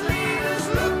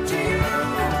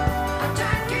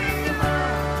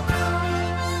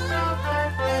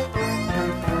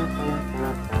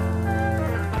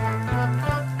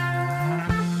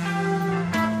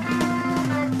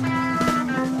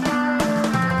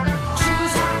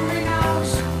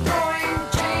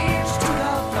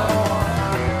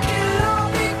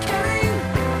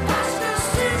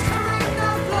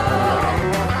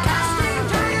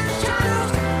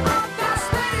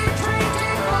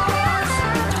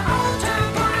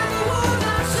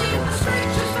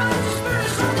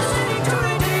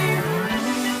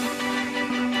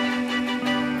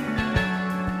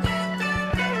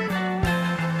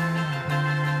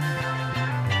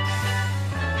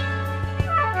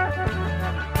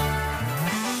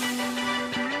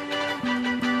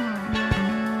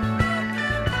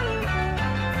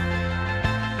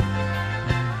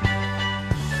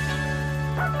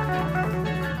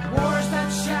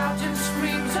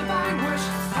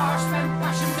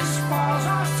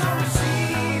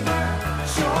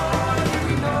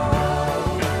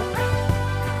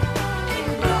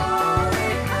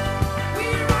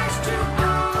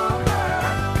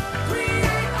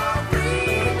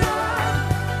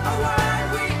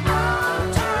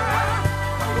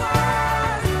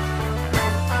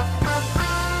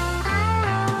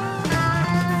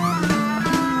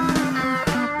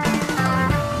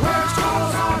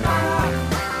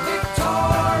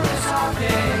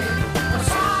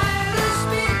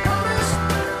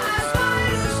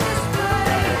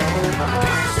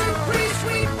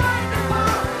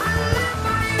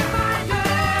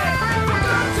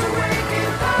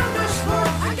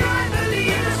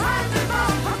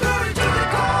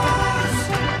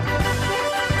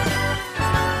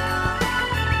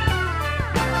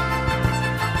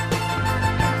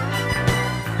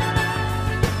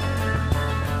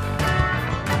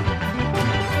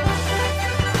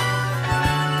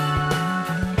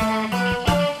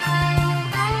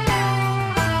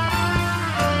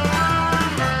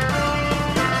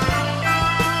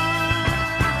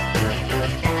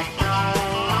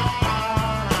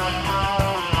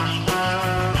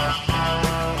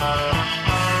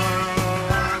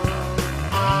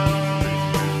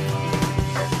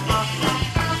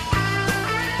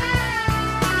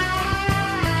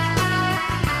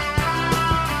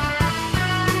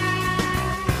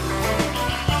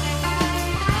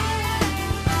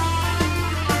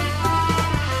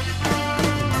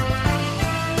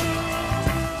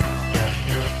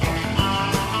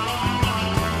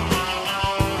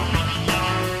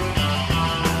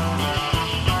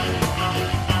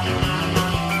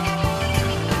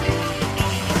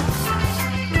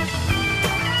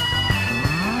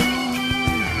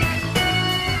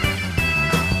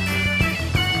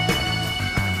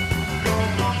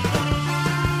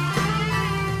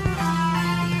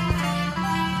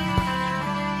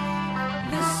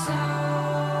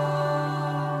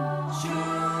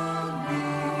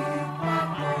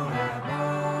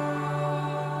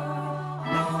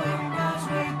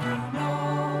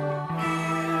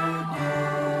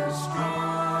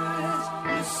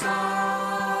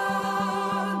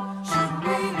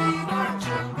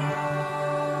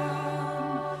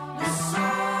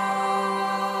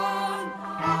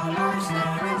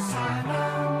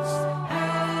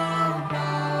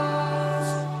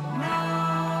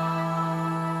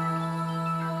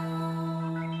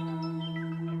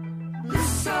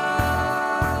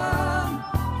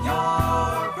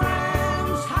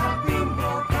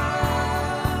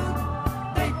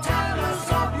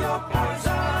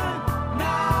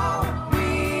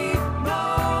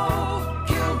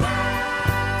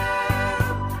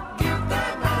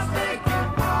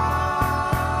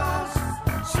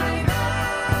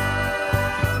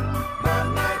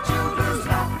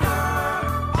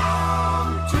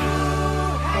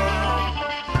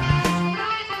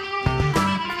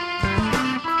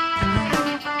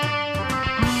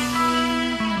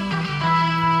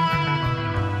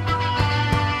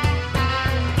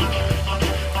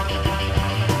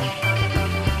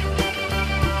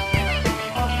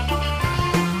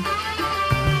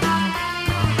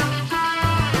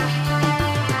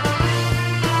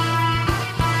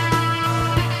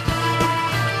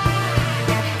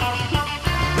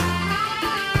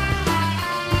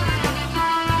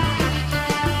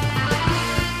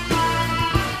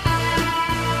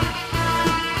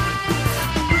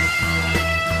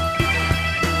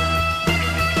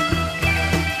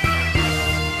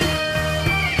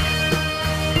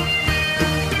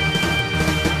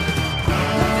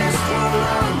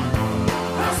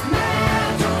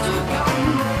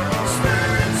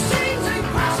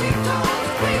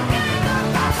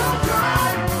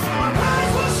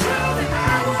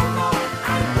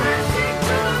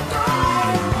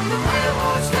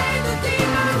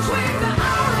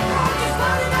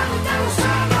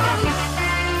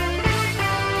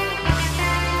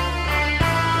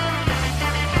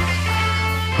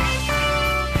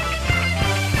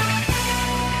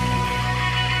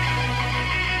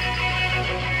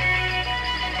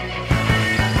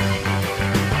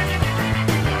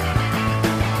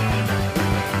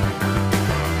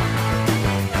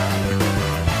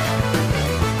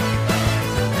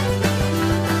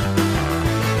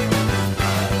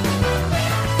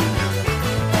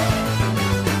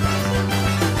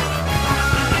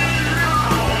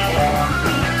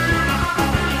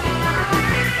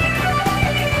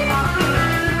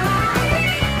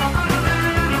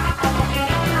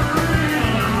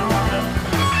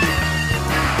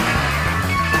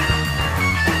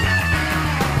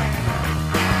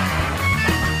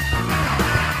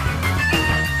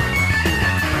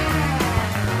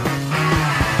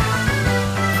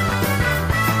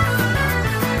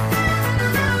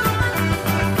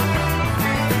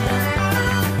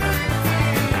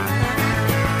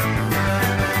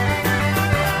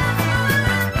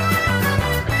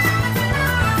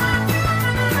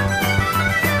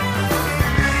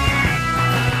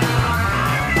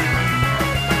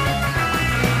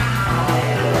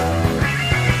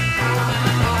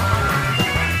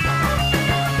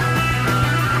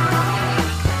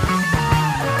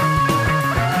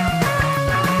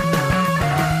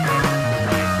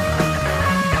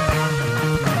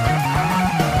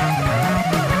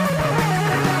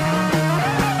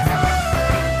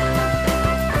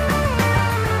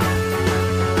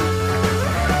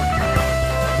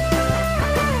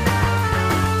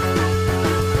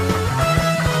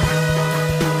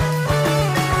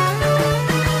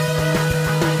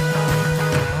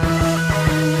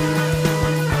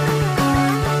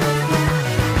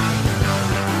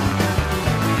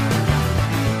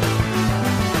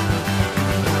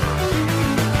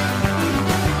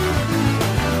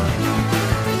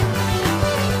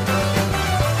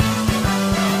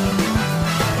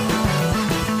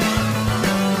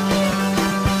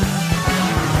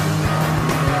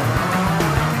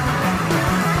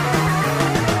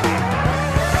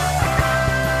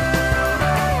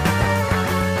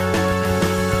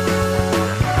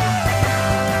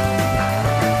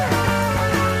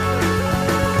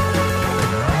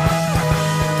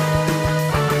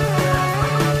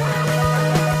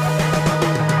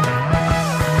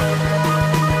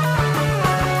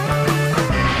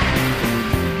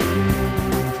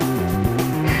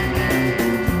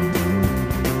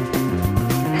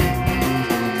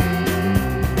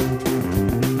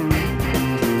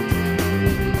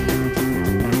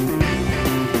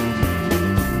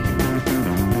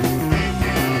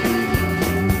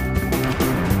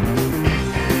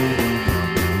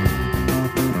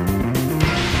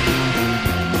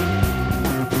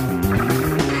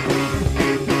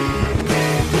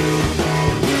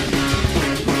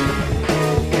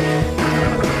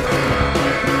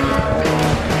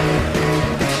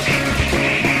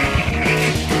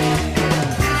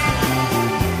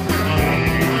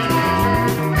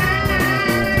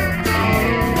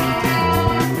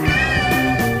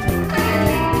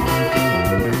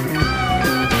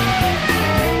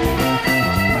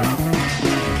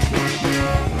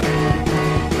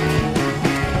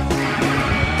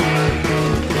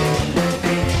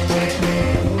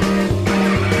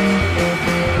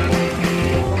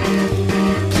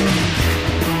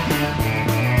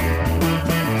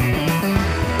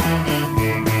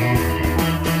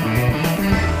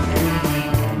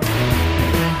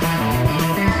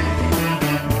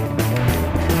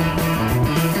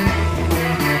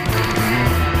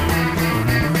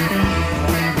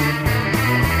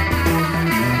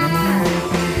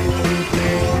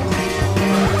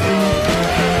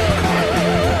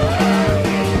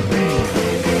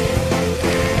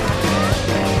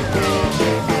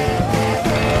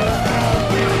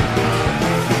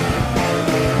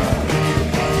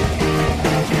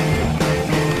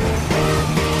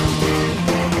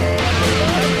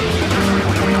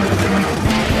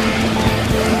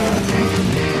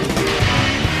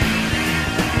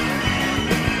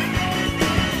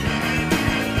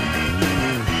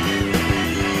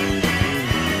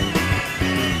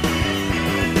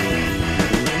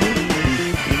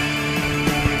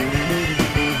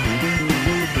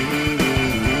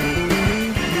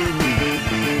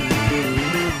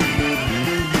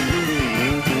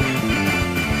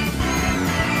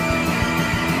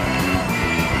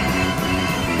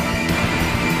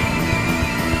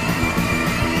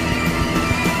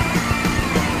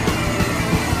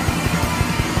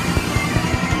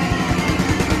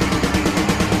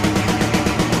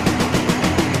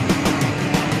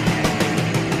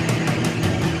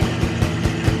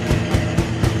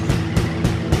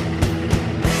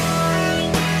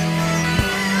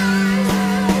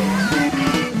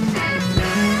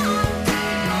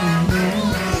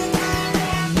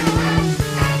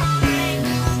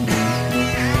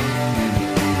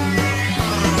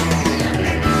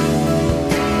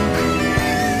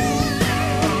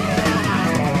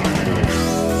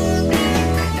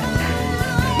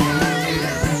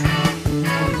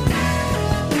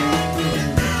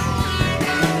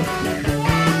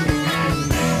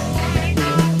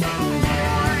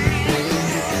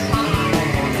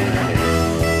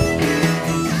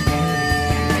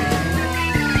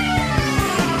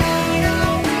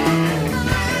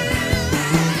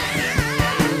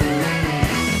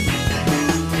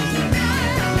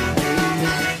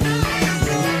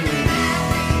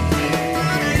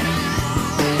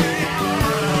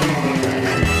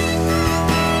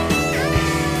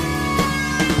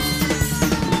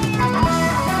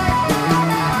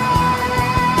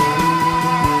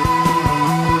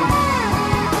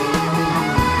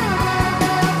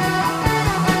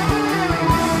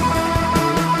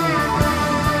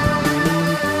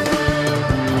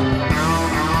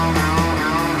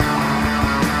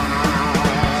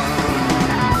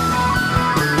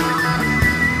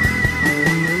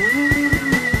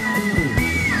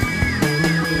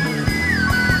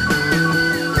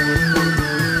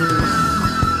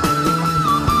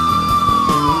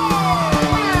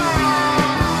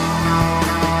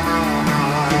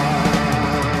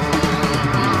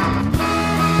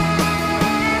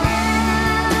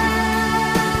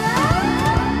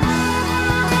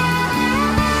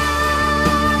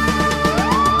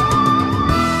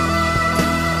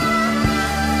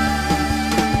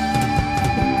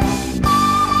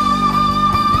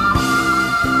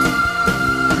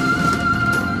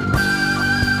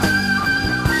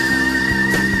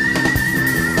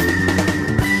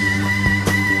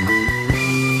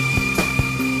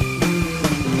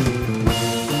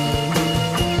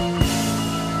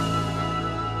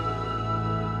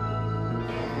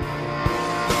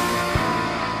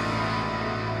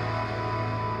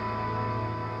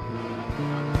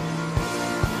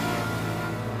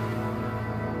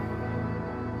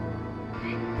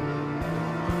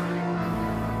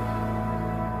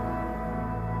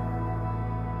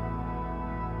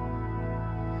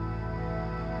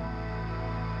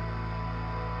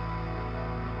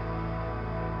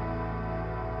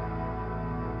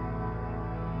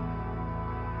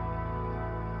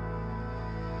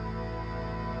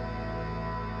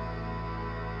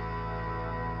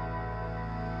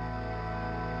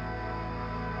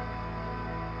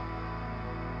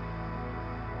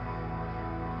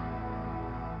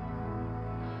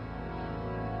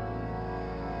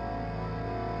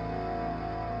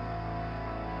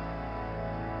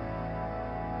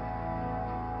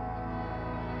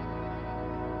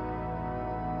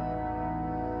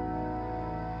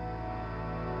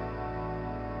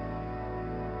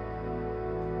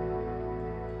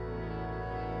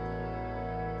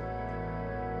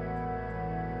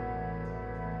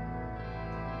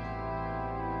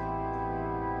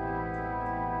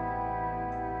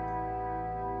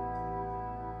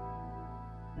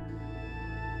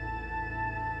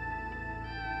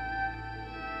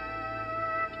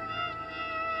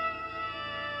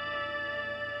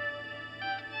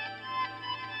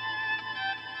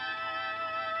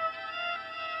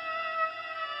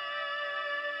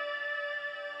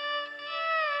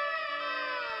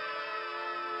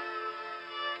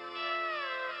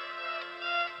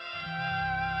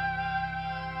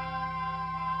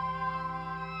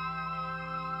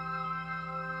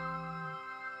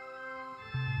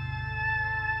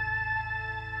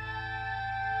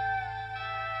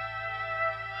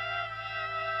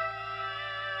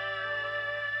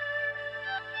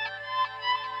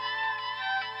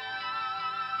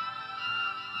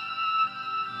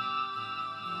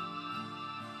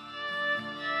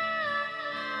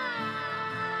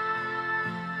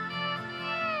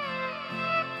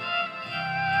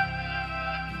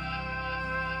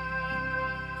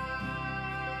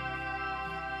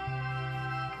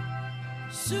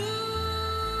 Soon,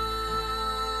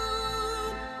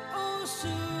 oh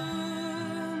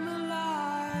soon the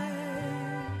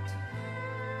light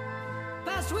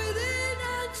pass within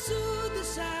and soothe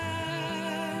this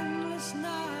endless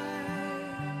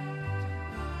night.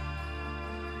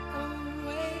 I'm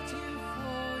waiting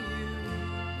for you,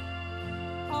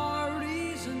 our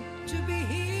reason to be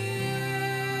here.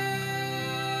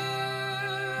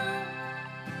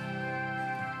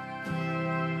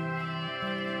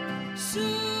 Soon,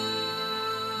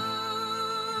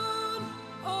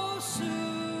 oh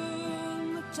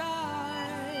soon the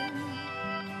time,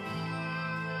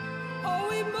 oh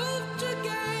we move to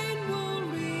gain will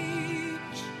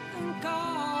reach and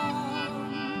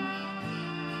come.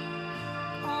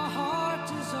 Our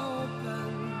heart is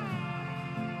open,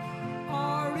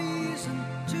 our reason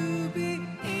to be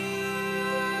here.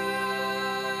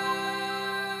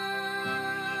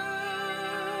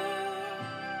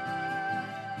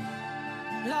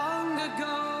 Long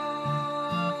ago,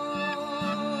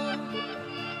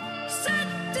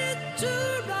 set it to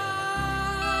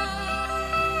rhyme.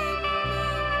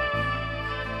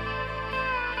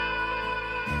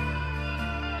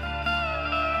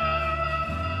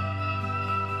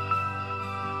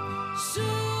 Soon,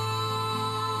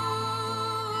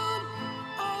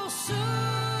 oh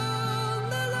soon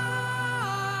the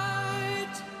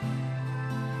light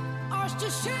ours to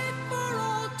shape